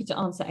 I'm happy to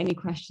answer any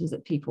questions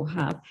that people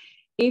have.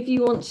 If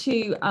you want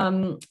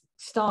to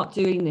start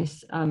doing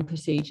this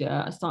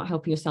procedure, start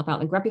helping yourself out,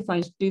 then grab your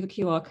phones, do the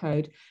QR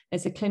code.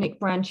 There's a clinic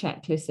brand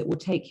checklist that will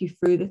take you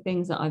through the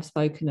things that I've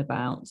spoken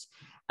about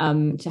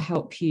to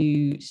help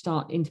you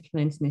start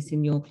implementing this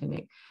in your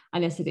clinic.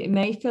 And as I said, it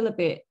may feel a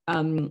bit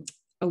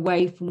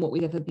away from what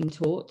we've ever been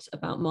taught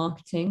about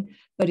marketing,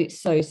 but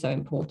it's so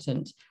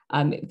important.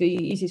 The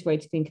easiest way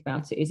to think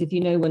about it is, if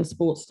you know when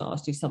sports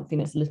stars do something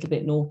that's a little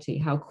bit naughty,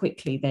 how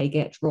quickly they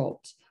get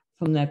dropped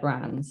from their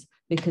brands,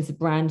 because the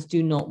brands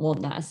do not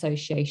want that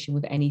association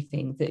with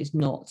anything that is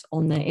not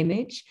on their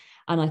image.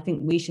 And I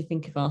think we should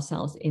think of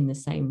ourselves in the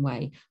same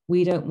way.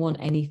 We don't want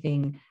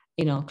anything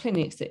in our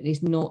clinics that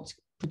is not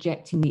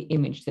projecting the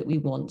image that we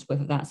want,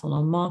 whether that's on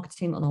our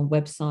marketing, on our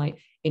website,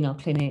 in our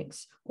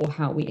clinics, or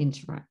how we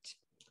interact.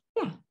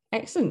 Yeah,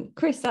 excellent.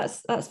 Chris,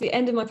 that's the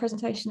end of my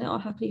presentation now. I'll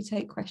happily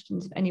take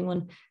questions if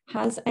anyone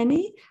has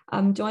any.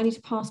 Do I need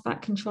to pass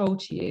back control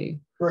to you?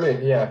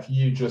 Brilliant. Yeah, if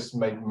you just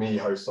make me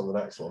host on the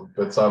next one.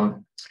 But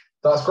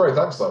that's great.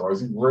 Thanks, though,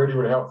 Rosie.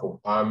 Really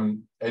helpful.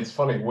 It's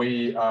funny,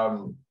 we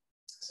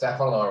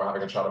Stefan and I were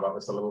having a chat about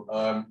this a little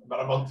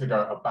about a month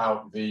ago,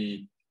 about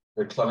the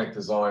clinic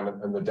design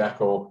and the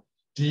decor.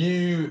 Do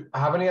you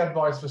have any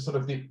advice for sort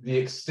of the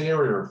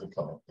exterior of the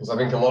clinic? Because I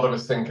think a lot of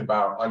us think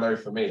about, I know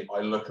for me,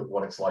 I look at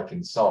what it's like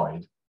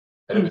inside.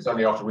 And it was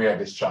only after we had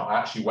this chat, I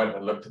actually went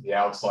and looked at the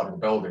outside of the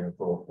building and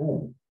thought,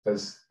 oh,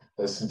 there's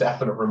some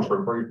definite room for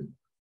improvement.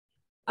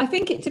 I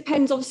think it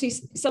depends.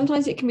 Obviously,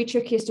 sometimes it can be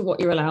tricky as to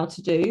what you're allowed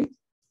to do.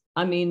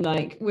 I mean,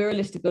 like, we're a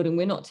listed building.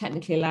 We're not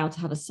technically allowed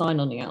to have a sign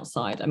on the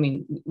outside. I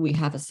mean, we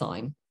have a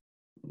sign.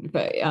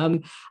 But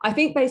I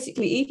think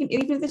basically, even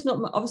if there's not,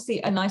 obviously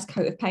a nice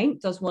coat of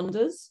paint does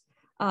wonders.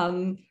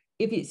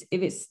 If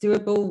it's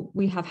doable,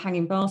 we have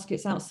hanging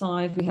baskets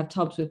outside, we have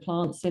tubs with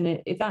plants in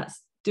it. If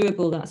that's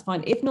doable, that's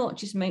fine. If not,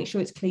 just make sure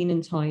it's clean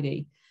and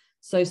tidy.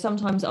 So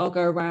sometimes I'll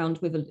go around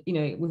with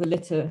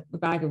a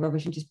bag of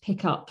rubbish, and just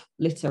pick up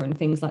litter and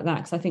things like that,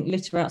 because I think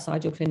litter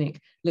outside your clinic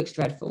looks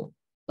dreadful.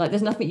 Like,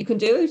 there's nothing you can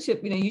do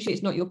to, usually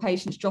it's not your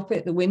patients drop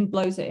it, the wind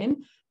blows it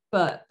in,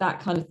 but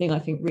that kind of thing I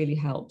think really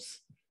helps.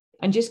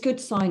 And just good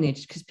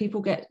signage, because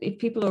if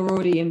people are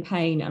already in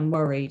pain and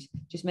worried,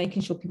 just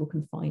making sure people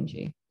can find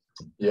you.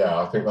 Yeah,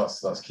 I think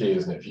that's key,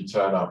 isn't it? If you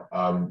turn up,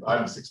 I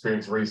had this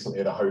experience recently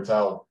at a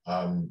hotel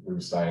we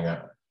were staying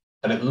at,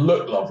 and it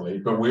looked lovely,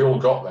 but we all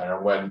got there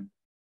and went,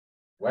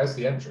 where's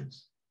the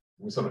entrance?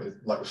 We sort of,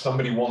 like,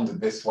 somebody wandered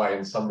this way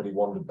and somebody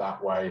wandered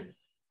that way,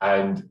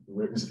 and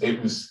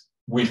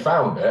we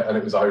found it, and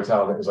it was a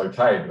hotel and it was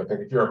okay. But I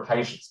think if you're a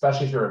patient,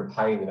 especially if you're in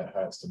pain and it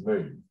hurts to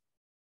move,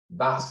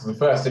 that's the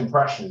first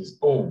impression is,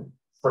 oh,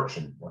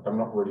 friction. Like, I'm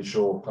not really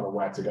sure kind of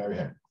where to go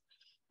here.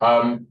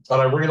 And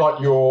I really like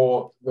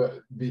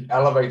the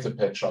elevator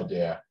pitch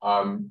idea.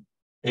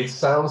 it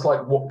sounds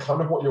like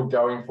what you're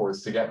going for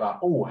is to get that,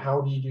 oh,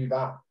 how do you do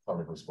that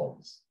kind of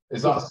response?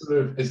 Is that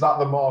is that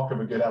the mark of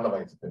a good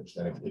elevator pitch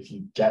then, if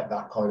you get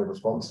that kind of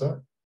response to it?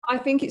 I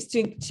think it's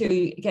to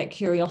get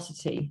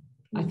curiosity,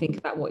 I think,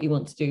 about what you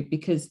want to do,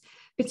 because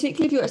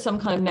particularly if you're at some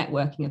kind of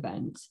networking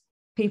event,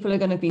 people are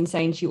going to be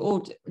saying to you,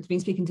 or been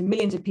speaking to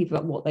millions of people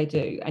about what they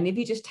do. And if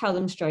you just tell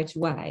them straight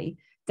away,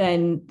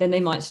 then they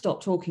might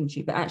stop talking to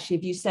you. But actually,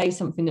 if you say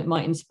something that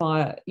might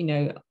inspire,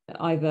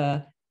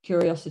 either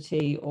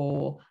curiosity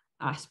or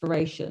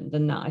aspiration,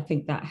 then I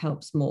think that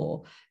helps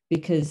more,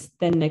 because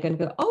then they're going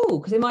to go, oh,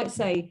 because they might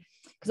say,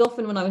 because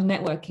often when I was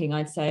networking,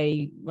 I'd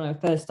say, when I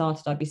first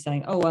started, I'd be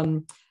saying,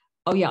 oh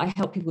yeah, I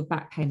help people with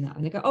back pain now.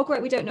 And they go, oh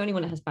great, we don't know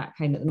anyone that has back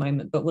pain at the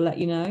moment, but we'll let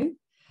you know.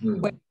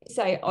 When you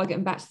say, I get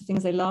them back to the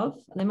things they love,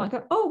 and they might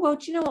go, oh, well,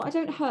 do you know what? I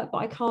don't hurt, but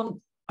I can't,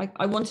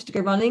 I wanted to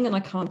go running and I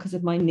can't because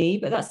of my knee,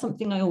 but that's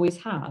something I always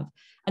have.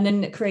 And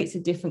then it creates a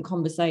different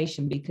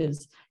conversation,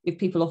 because if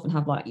people often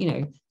have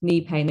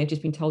knee pain, they've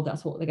just been told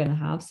that's what they're going to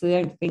have. So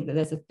they don't think that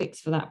there's a fix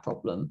for that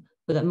problem,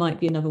 but that might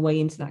be another way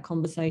into that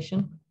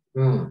conversation.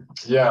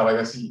 Yeah, I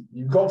guess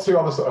you've got two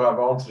other sort of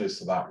advantages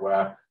to that,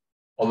 where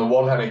on the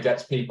one hand, it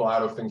gets people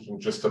out of thinking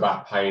just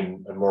about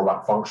pain and more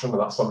about function. And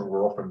that's something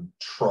we're often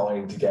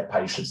trying to get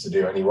patients to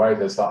do anyway.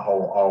 There's that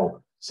whole,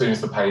 oh, as soon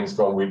as the pain's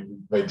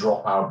gone, they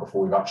drop out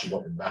before we've actually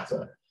got them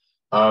better.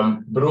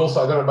 But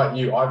also, I don't know about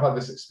you, I've had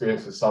this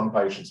experience with some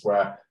patients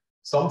where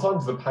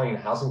sometimes the pain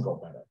hasn't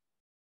got better,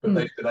 but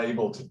they've been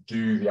able to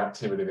do the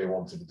activity they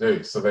wanted to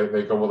do. So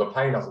they go, well, the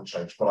pain hasn't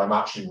changed, but I'm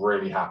actually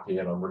really happy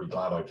and I'm really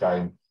glad I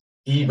came,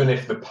 even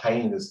if the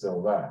pain is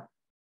still there.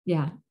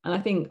 Yeah. And I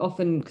think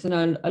often, because I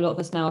know a lot of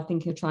us now are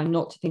thinking of trying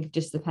not to think of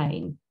just the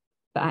pain,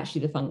 but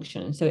actually the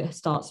function. So it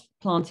starts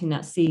planting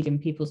that seed in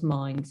people's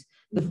minds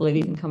before they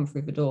even come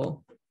through the door.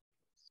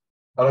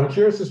 And I'm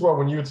curious as well,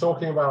 when you were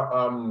talking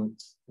about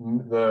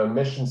the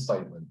mission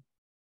statement,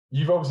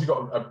 you've obviously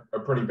got a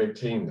pretty big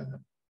team there.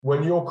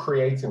 When you're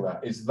creating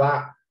that,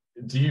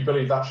 do you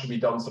believe that should be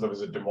done sort of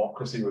as a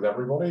democracy with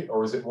everybody,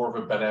 or is it more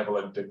of a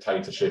benevolent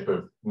dictatorship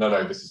of,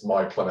 no, this is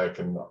my clinic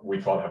and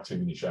we can't have too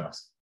many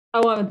chefs?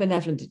 Oh, I'm a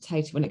benevolent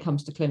dictator when it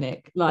comes to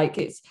clinic. Like,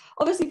 it's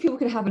obviously people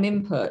can have an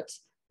input,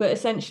 but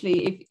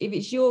essentially if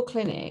it's your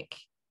clinic,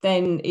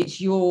 then it's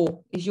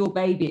your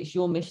baby, it's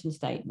your mission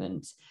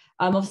statement.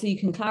 Obviously you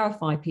can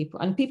clarify people,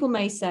 and people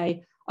may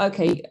say,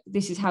 okay,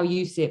 this is how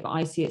you see it, but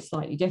I see it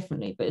slightly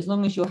differently. But as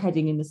long as you're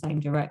heading in the same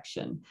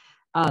direction,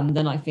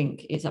 then I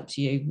think it's up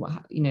to you,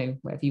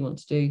 whatever you want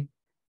to do.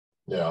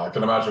 Yeah, I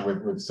can imagine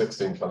with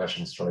 16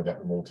 clinicians trying to get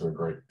them all to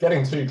agree.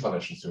 Getting 2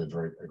 clinicians to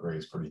agree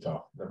is pretty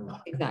tough.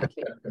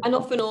 Exactly. And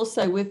often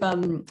also with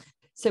most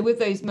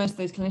of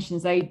those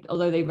clinicians,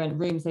 although they rent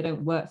rooms, they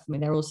don't work for me,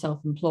 they're all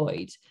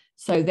self-employed.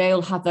 So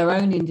they'll have their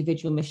own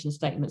individual mission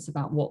statements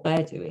about what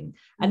they're doing.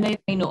 And they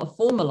may not have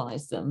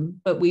formalized them,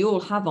 but we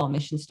all have our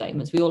mission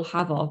statements. We all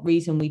have our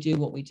reason we do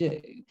what we do.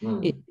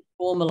 It's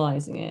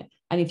formalizing it.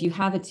 And if you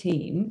have a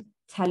team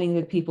telling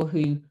the people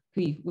who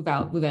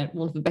without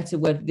want of a better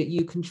word, that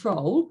you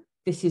control,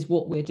 this is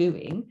what we're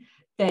doing,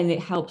 then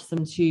it helps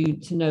them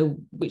to know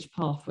which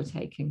path we're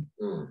taking.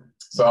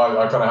 So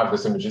I kind of have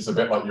this image. It's a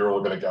bit like you're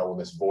all going to go on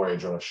this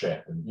voyage on a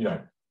ship, and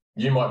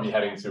you might be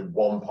heading to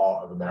one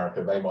part of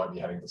America, they might be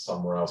heading to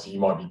somewhere else. You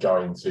might be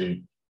going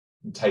to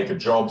take a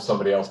job,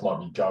 somebody else might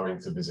be going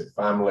to visit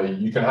family.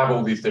 You can have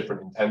all these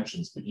different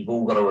intentions, but you've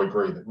all got to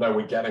agree that no,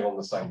 we're getting on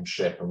the same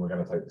ship and we're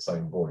going to take the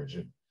same voyage.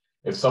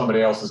 If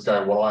somebody else is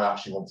going, well, I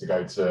actually want to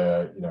go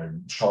to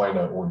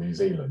China or New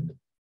Zealand,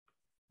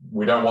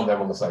 we don't want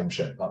them on the same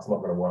ship. That's not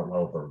going to work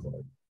well for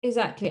everybody.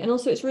 Exactly. And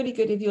also it's really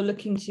good if you're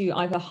looking to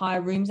either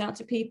hire rooms out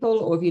to people,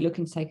 or if you're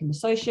looking to take an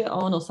associate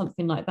on or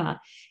something like that.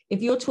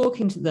 If you're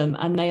talking to them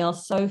and they are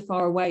so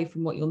far away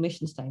from what your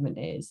mission statement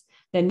is,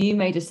 then you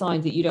may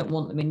decide that you don't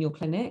want them in your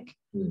clinic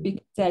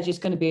because they're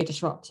just going to be a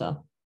disruptor.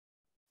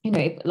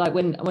 Like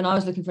when I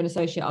was looking for an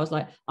associate, I was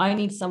like, I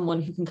need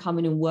someone who can come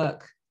in and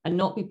work and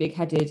not be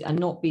big-headed and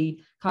not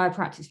be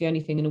chiropractic's the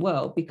only thing in the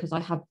world, because I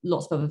have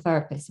lots of other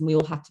therapists and we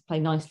all have to play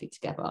nicely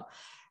together.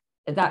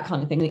 That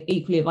kind of thing. And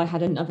equally, if I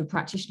had another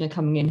practitioner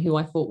coming in who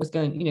I thought was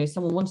going,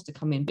 someone wanted to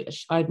come in, but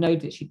I'd know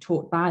that she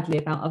talked badly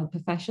about other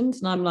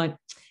professions. And I'm like,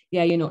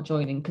 yeah, you're not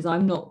joining, because I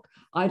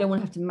don't want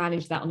to have to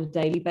manage that on a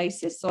daily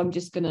basis. So I'm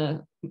just going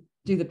to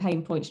do the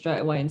pain point straight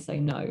away and say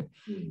no.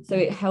 So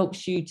it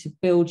helps you to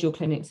build your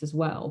clinics as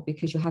well,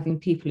 because you're having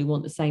people who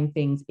want the same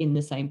things in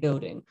the same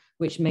building,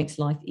 which makes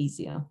life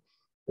easier.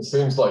 It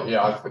seems like,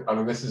 I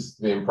mean, this is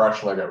the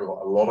impression I get with a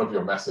lot of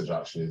your message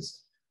actually,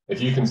 is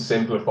if you can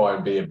simplify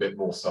and be a bit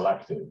more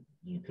selective,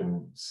 you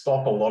can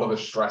stop a lot of the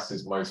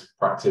stresses most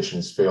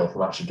practitioners feel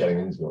from actually getting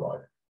into your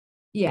life.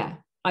 Yeah.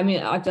 I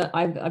mean,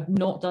 I've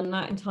not done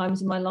that in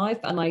times in my life.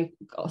 And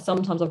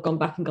sometimes I've gone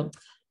back and gone,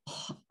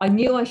 I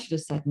knew I should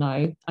have said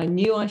no. I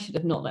knew I should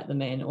have not let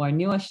them in, or I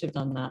knew I should have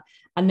done that.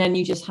 And then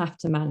you just have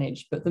to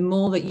manage. But the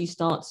more that you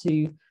start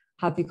to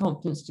have the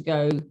confidence to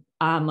go,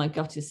 my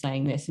gut is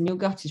saying this, and your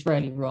gut is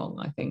rarely wrong,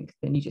 I think,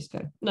 then you just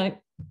go, no.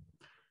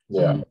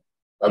 Yeah.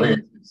 I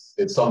think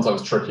it's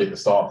sometimes tricky at the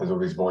start. There's all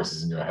these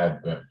voices in your head,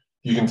 but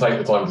you can take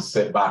the time to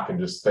sit back and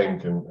just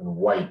think and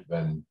wait,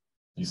 then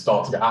you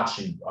start to go,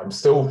 actually, I'm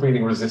still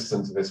feeling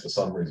resistant to this for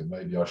some reason.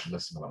 Maybe I should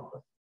listen a little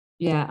bit.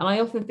 Yeah, and I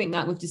often think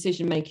that with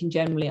decision making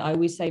generally, I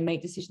always say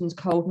make decisions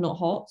cold, not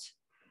hot.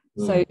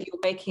 So if you're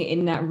making it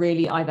in that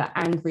really either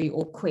angry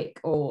or quick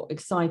or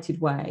excited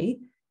way,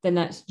 then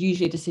that's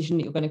usually a decision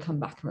that you're going to come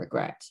back and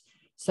regret.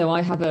 So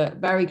I have a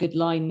very good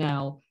line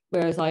now,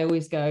 whereas I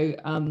always go,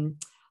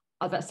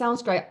 oh, that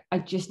sounds great. I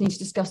just need to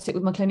discuss it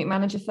with my clinic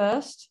manager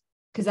first,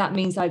 because that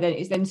means and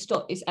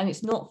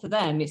it's not for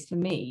them, it's for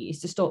me.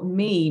 It's to stop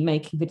me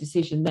making the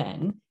decision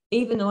then,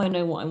 even though I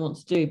know what I want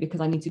to do,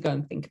 because I need to go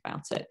and think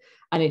about it.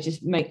 And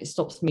it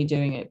stops me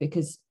doing it,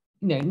 because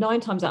 9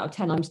 times out of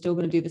 10, I'm still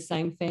going to do the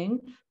same thing.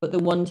 But the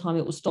one time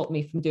it will stop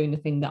me from doing the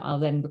thing that I'll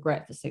then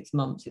regret for 6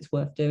 months, it's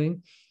worth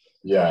doing.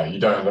 Yeah, you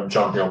don't end up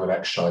jumping on the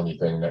next shiny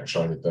thing.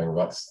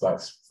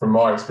 That's from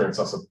my experience,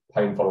 that's a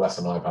painful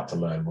lesson I've had to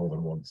learn more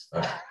than once.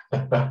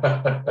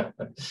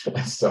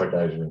 Still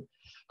occasionally.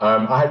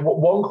 I had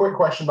one quick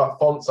question about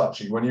fonts,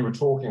 actually. When you were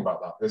talking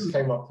about that, this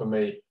came up for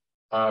me.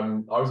 I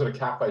was at a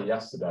cafe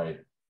yesterday,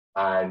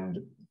 and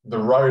the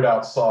road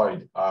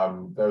outside,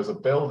 there was a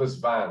builder's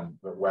van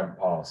that went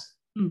past,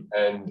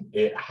 and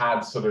it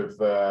had sort of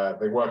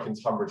they work in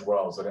Tunbridge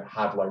Wells, and it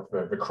had like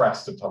the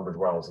crest of Tunbridge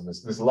Wells, and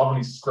this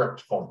lovely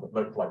script font that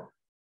looked like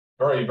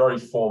very, very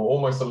formal,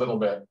 almost a little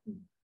bit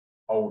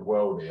old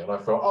worldy. And I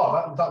thought,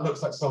 oh, that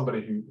looks like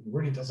somebody who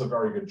really does a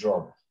very good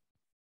job.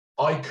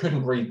 I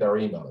couldn't read their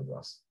email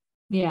address.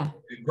 Yeah,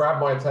 it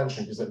grabbed my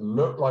attention because it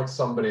looked like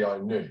somebody I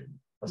knew.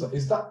 I was like,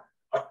 is that?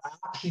 I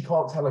actually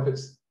can't tell if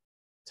it's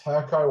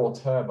Turco or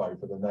Turbo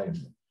for the name.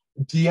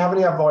 Do you have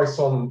any advice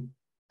on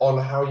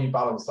how you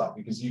balance that?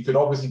 Because you could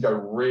obviously go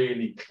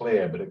really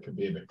clear, but it could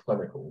be a bit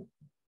clinical.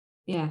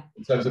 Yeah.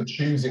 In terms of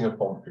choosing a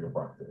font for your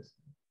practice.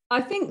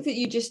 I think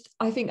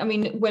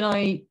that when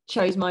I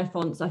chose my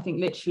fonts, I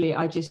think literally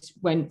I just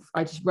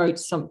wrote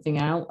something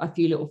out, a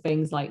few little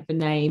things like the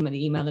name and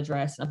the email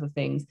address and other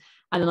things.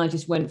 And then I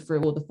just went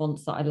through all the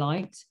fonts that I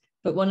liked.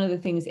 But one of the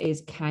things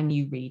is, can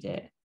you read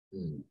it?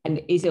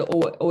 And is it,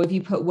 or if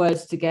you put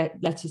letters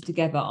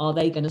together, are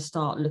they going to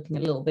start looking a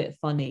little bit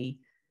funny?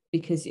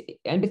 Because,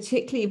 and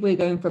particularly if we're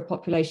going for a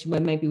population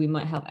where maybe we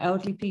might have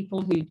elderly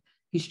people who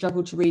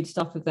struggle to read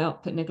stuff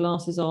without putting their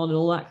glasses on and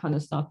all that kind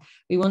of stuff,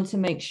 we want to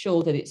make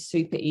sure that it's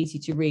super easy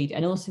to read.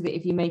 And also that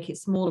if you make it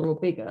smaller or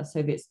bigger, so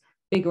if it's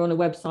bigger on a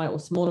website or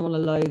smaller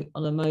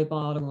on a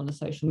mobile or on a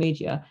social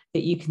media,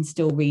 that you can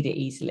still read it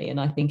easily. And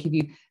I think if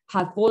you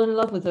have fallen in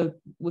love with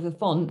a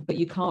font, but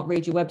you can't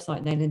read your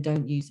website name, then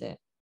don't use it.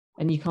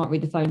 And you can't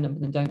read the phone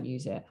number, then don't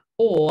use it.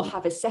 Or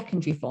have a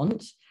secondary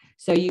font.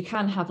 So you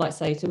can have, like,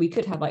 say, so we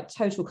could have like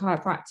Total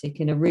Chiropractic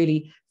in a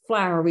really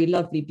flowery,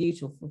 lovely,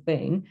 beautiful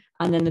thing,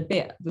 and then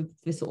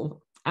the sort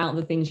of out of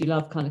the things you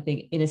love kind of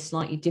thing in a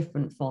slightly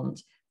different font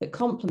that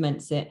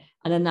complements it.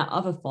 And then that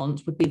other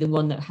font would be the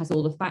one that has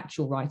all the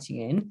factual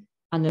writing in,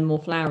 and then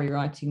more flowery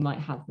writing might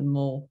have the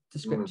more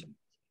descriptive.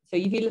 So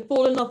if you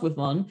fall in love with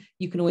one,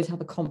 you can always have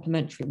a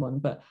complementary one.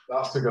 But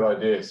that's a good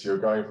idea. So you're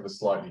going for the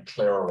slightly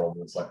clearer one.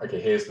 It's like, okay,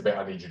 here's the bit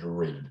I need you to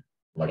read.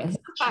 Like, yeah, this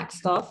is the fact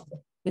stuff.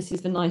 This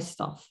is the nice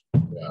stuff.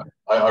 Yeah,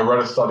 I read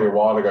a study a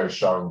while ago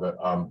showing that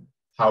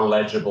how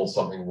legible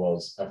something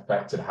was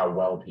affected how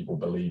well people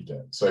believed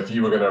it. So if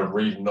you were going to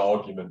read an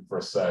argument for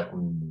a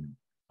certain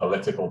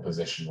political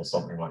position or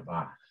something like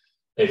that,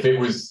 if it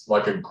was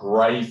like a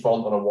grey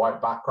font on a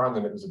white background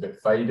and it was a bit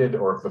faded,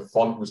 or if the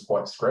font was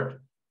quite script,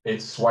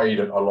 it swayed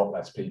a lot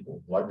less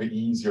people. Like, the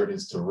easier it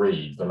is to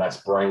read, the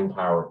less brain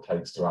power it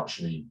takes to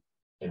actually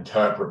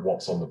interpret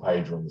what's on the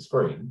page or on the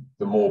screen,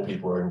 the more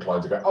people are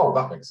inclined to go, oh,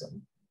 that makes sense.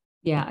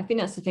 Yeah, I think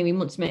that's the thing. We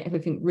want to make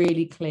everything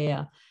really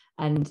clear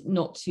and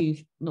not too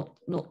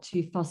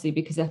fussy,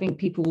 because I think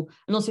people,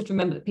 and also to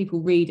remember that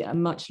people read at a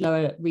much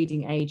lower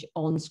reading age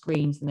on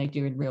screens than they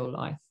do in real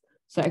life.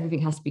 So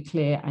everything has to be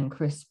clear and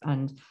crisp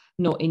and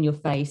not in your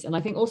face. And I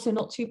think also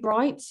not too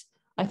bright.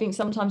 I think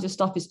sometimes the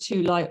stuff is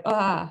too like,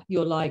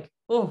 you're like,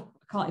 oh,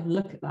 I can't even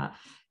look at that.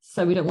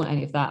 So we don't want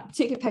any of that,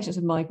 particularly patients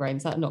with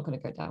migraines. That's not going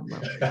to go down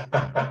well. Yeah,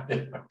 I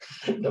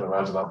can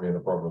imagine that being a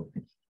problem.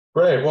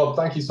 Brilliant. Well,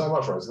 thank you so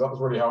much, Rosie. That was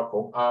really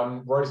helpful.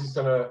 Rosie's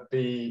going to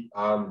be,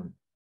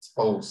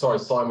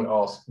 Simon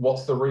asked,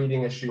 what's the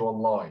reading issue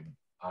online?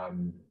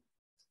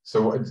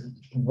 So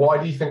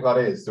why do you think that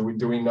is?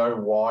 Do we know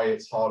why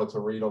it's harder to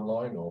read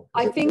online? Or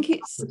I think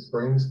it's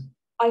screens?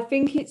 I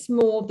think it's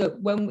more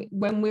that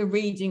when we're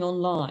reading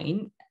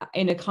online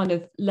in a kind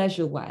of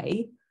leisure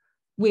way,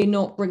 we're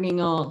not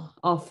bringing our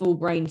full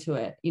brain to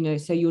it,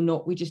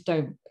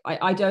 so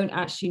I don't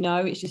actually know.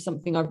 It's just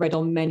something I've read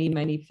on many,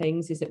 many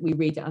things, is that we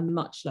read at a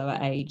much lower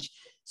age.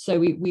 So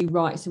we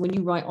write. So when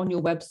you write on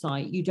your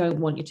website, you don't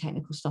want your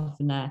technical stuff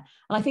in there.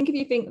 And I think if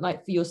you think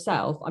like for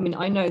yourself, I mean,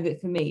 I know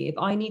that for me, if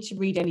I need to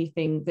read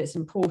anything that's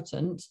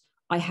important,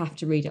 I have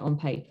to read it on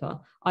paper.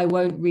 I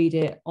won't read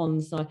it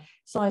on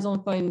size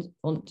on phone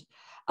font.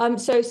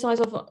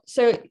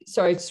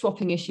 Sorry,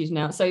 swapping issues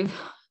now. So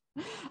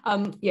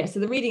Yeah, so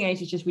the reading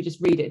age is just, we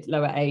just read it at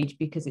lower age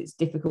because it's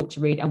difficult to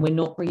read, and we're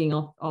not bringing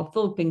our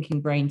full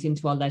thinking brains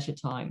into our leisure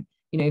time.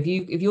 You know,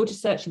 if you're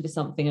just searching for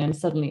something and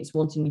suddenly it's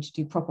wanting you to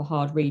do proper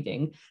hard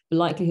reading, the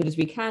likelihood is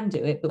we can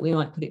do it, but we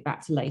might put it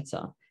back to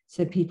later.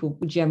 So people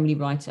would generally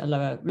write at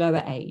a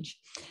lower age.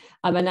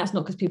 And that's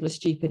not because people are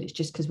stupid, it's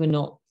just because we're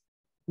not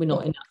in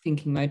that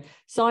thinking mode.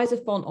 Size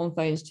of font on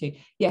phones too.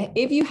 Yeah,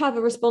 if you have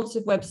a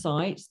responsive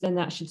website, then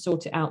that should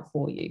sort it out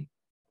for you.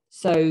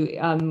 So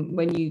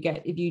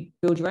if you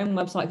build your own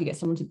website, if you get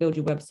someone to build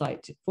your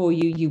website for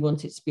you, you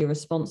want it to be a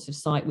responsive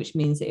site, which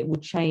means that it will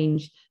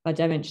change by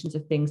dimensions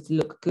of things to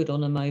look good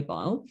on a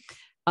mobile.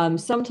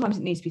 Sometimes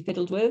it needs to be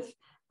fiddled with,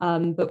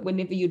 but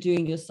whenever you're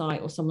doing your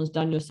site or someone's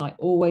done your site,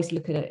 always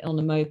look at it on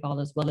a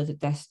mobile as well as a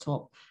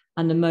desktop.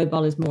 And the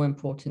mobile is more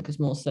important because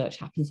more search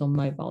happens on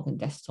mobile than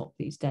desktop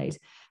these days.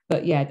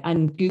 But yeah,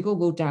 and Google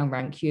will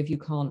downrank you if you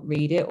can't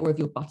read it, or if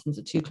your buttons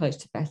are too close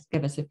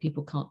together so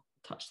people can't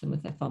touch them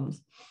with their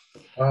thumbs.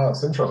 Oh,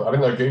 that's interesting. I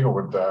didn't know Google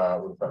would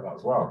affect that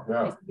as well.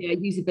 Yeah. Yeah,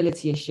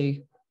 usability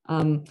issue.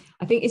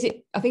 I think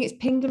it's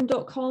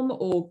pingdom.com,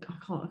 or I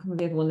can't remember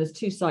the other one. There's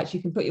 2 sites.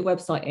 You can put your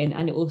website in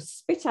and it will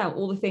spit out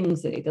all the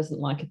things that it doesn't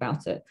like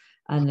about it.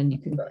 And then you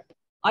can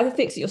either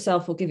fix it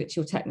yourself or give it to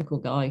your technical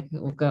guy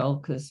or girl,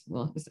 because,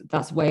 well,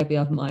 that's way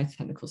above my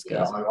technical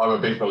skills. Yeah, I'm a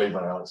big believer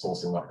in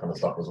outsourcing that kind of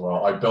stuff as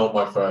well. I built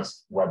my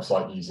first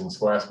website using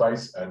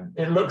Squarespace and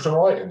it looked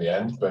all right in the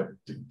end, but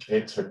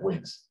it took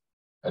weeks.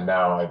 And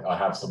now I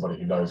have somebody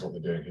who knows what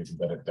they're doing, who can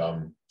get it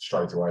done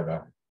straight away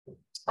there.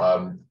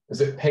 Is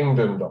it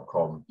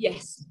pingdom.com?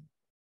 Yes.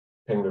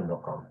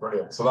 Pingdom.com.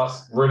 Brilliant. So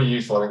that's really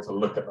useful, I think, to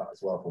look at that as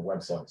well for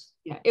websites.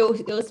 Yeah,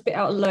 it'll spit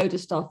out a load of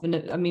stuff.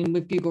 And I mean,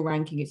 with Google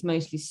ranking, it's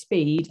mostly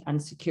speed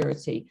and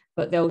security,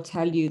 but they'll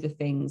tell you the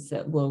things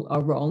that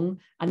are wrong.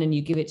 And then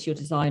you give it to your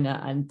designer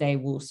and they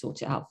will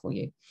sort it out for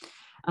you.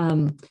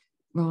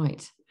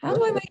 Right. How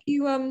do I make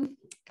you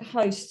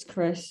host,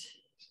 Chris?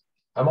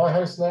 Am I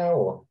host now,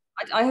 or?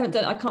 I haven't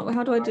done. I can't.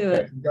 How do I do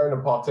it? You go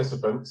into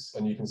participants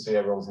and you can see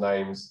everyone's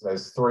names.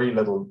 There's 3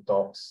 little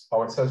dots.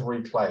 Oh, it says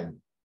reclaim.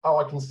 Oh,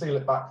 I can steal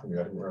it back from you.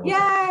 I didn't realize.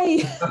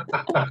 Yay!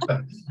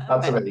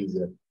 That's a bit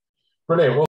easier. Brilliant. Well,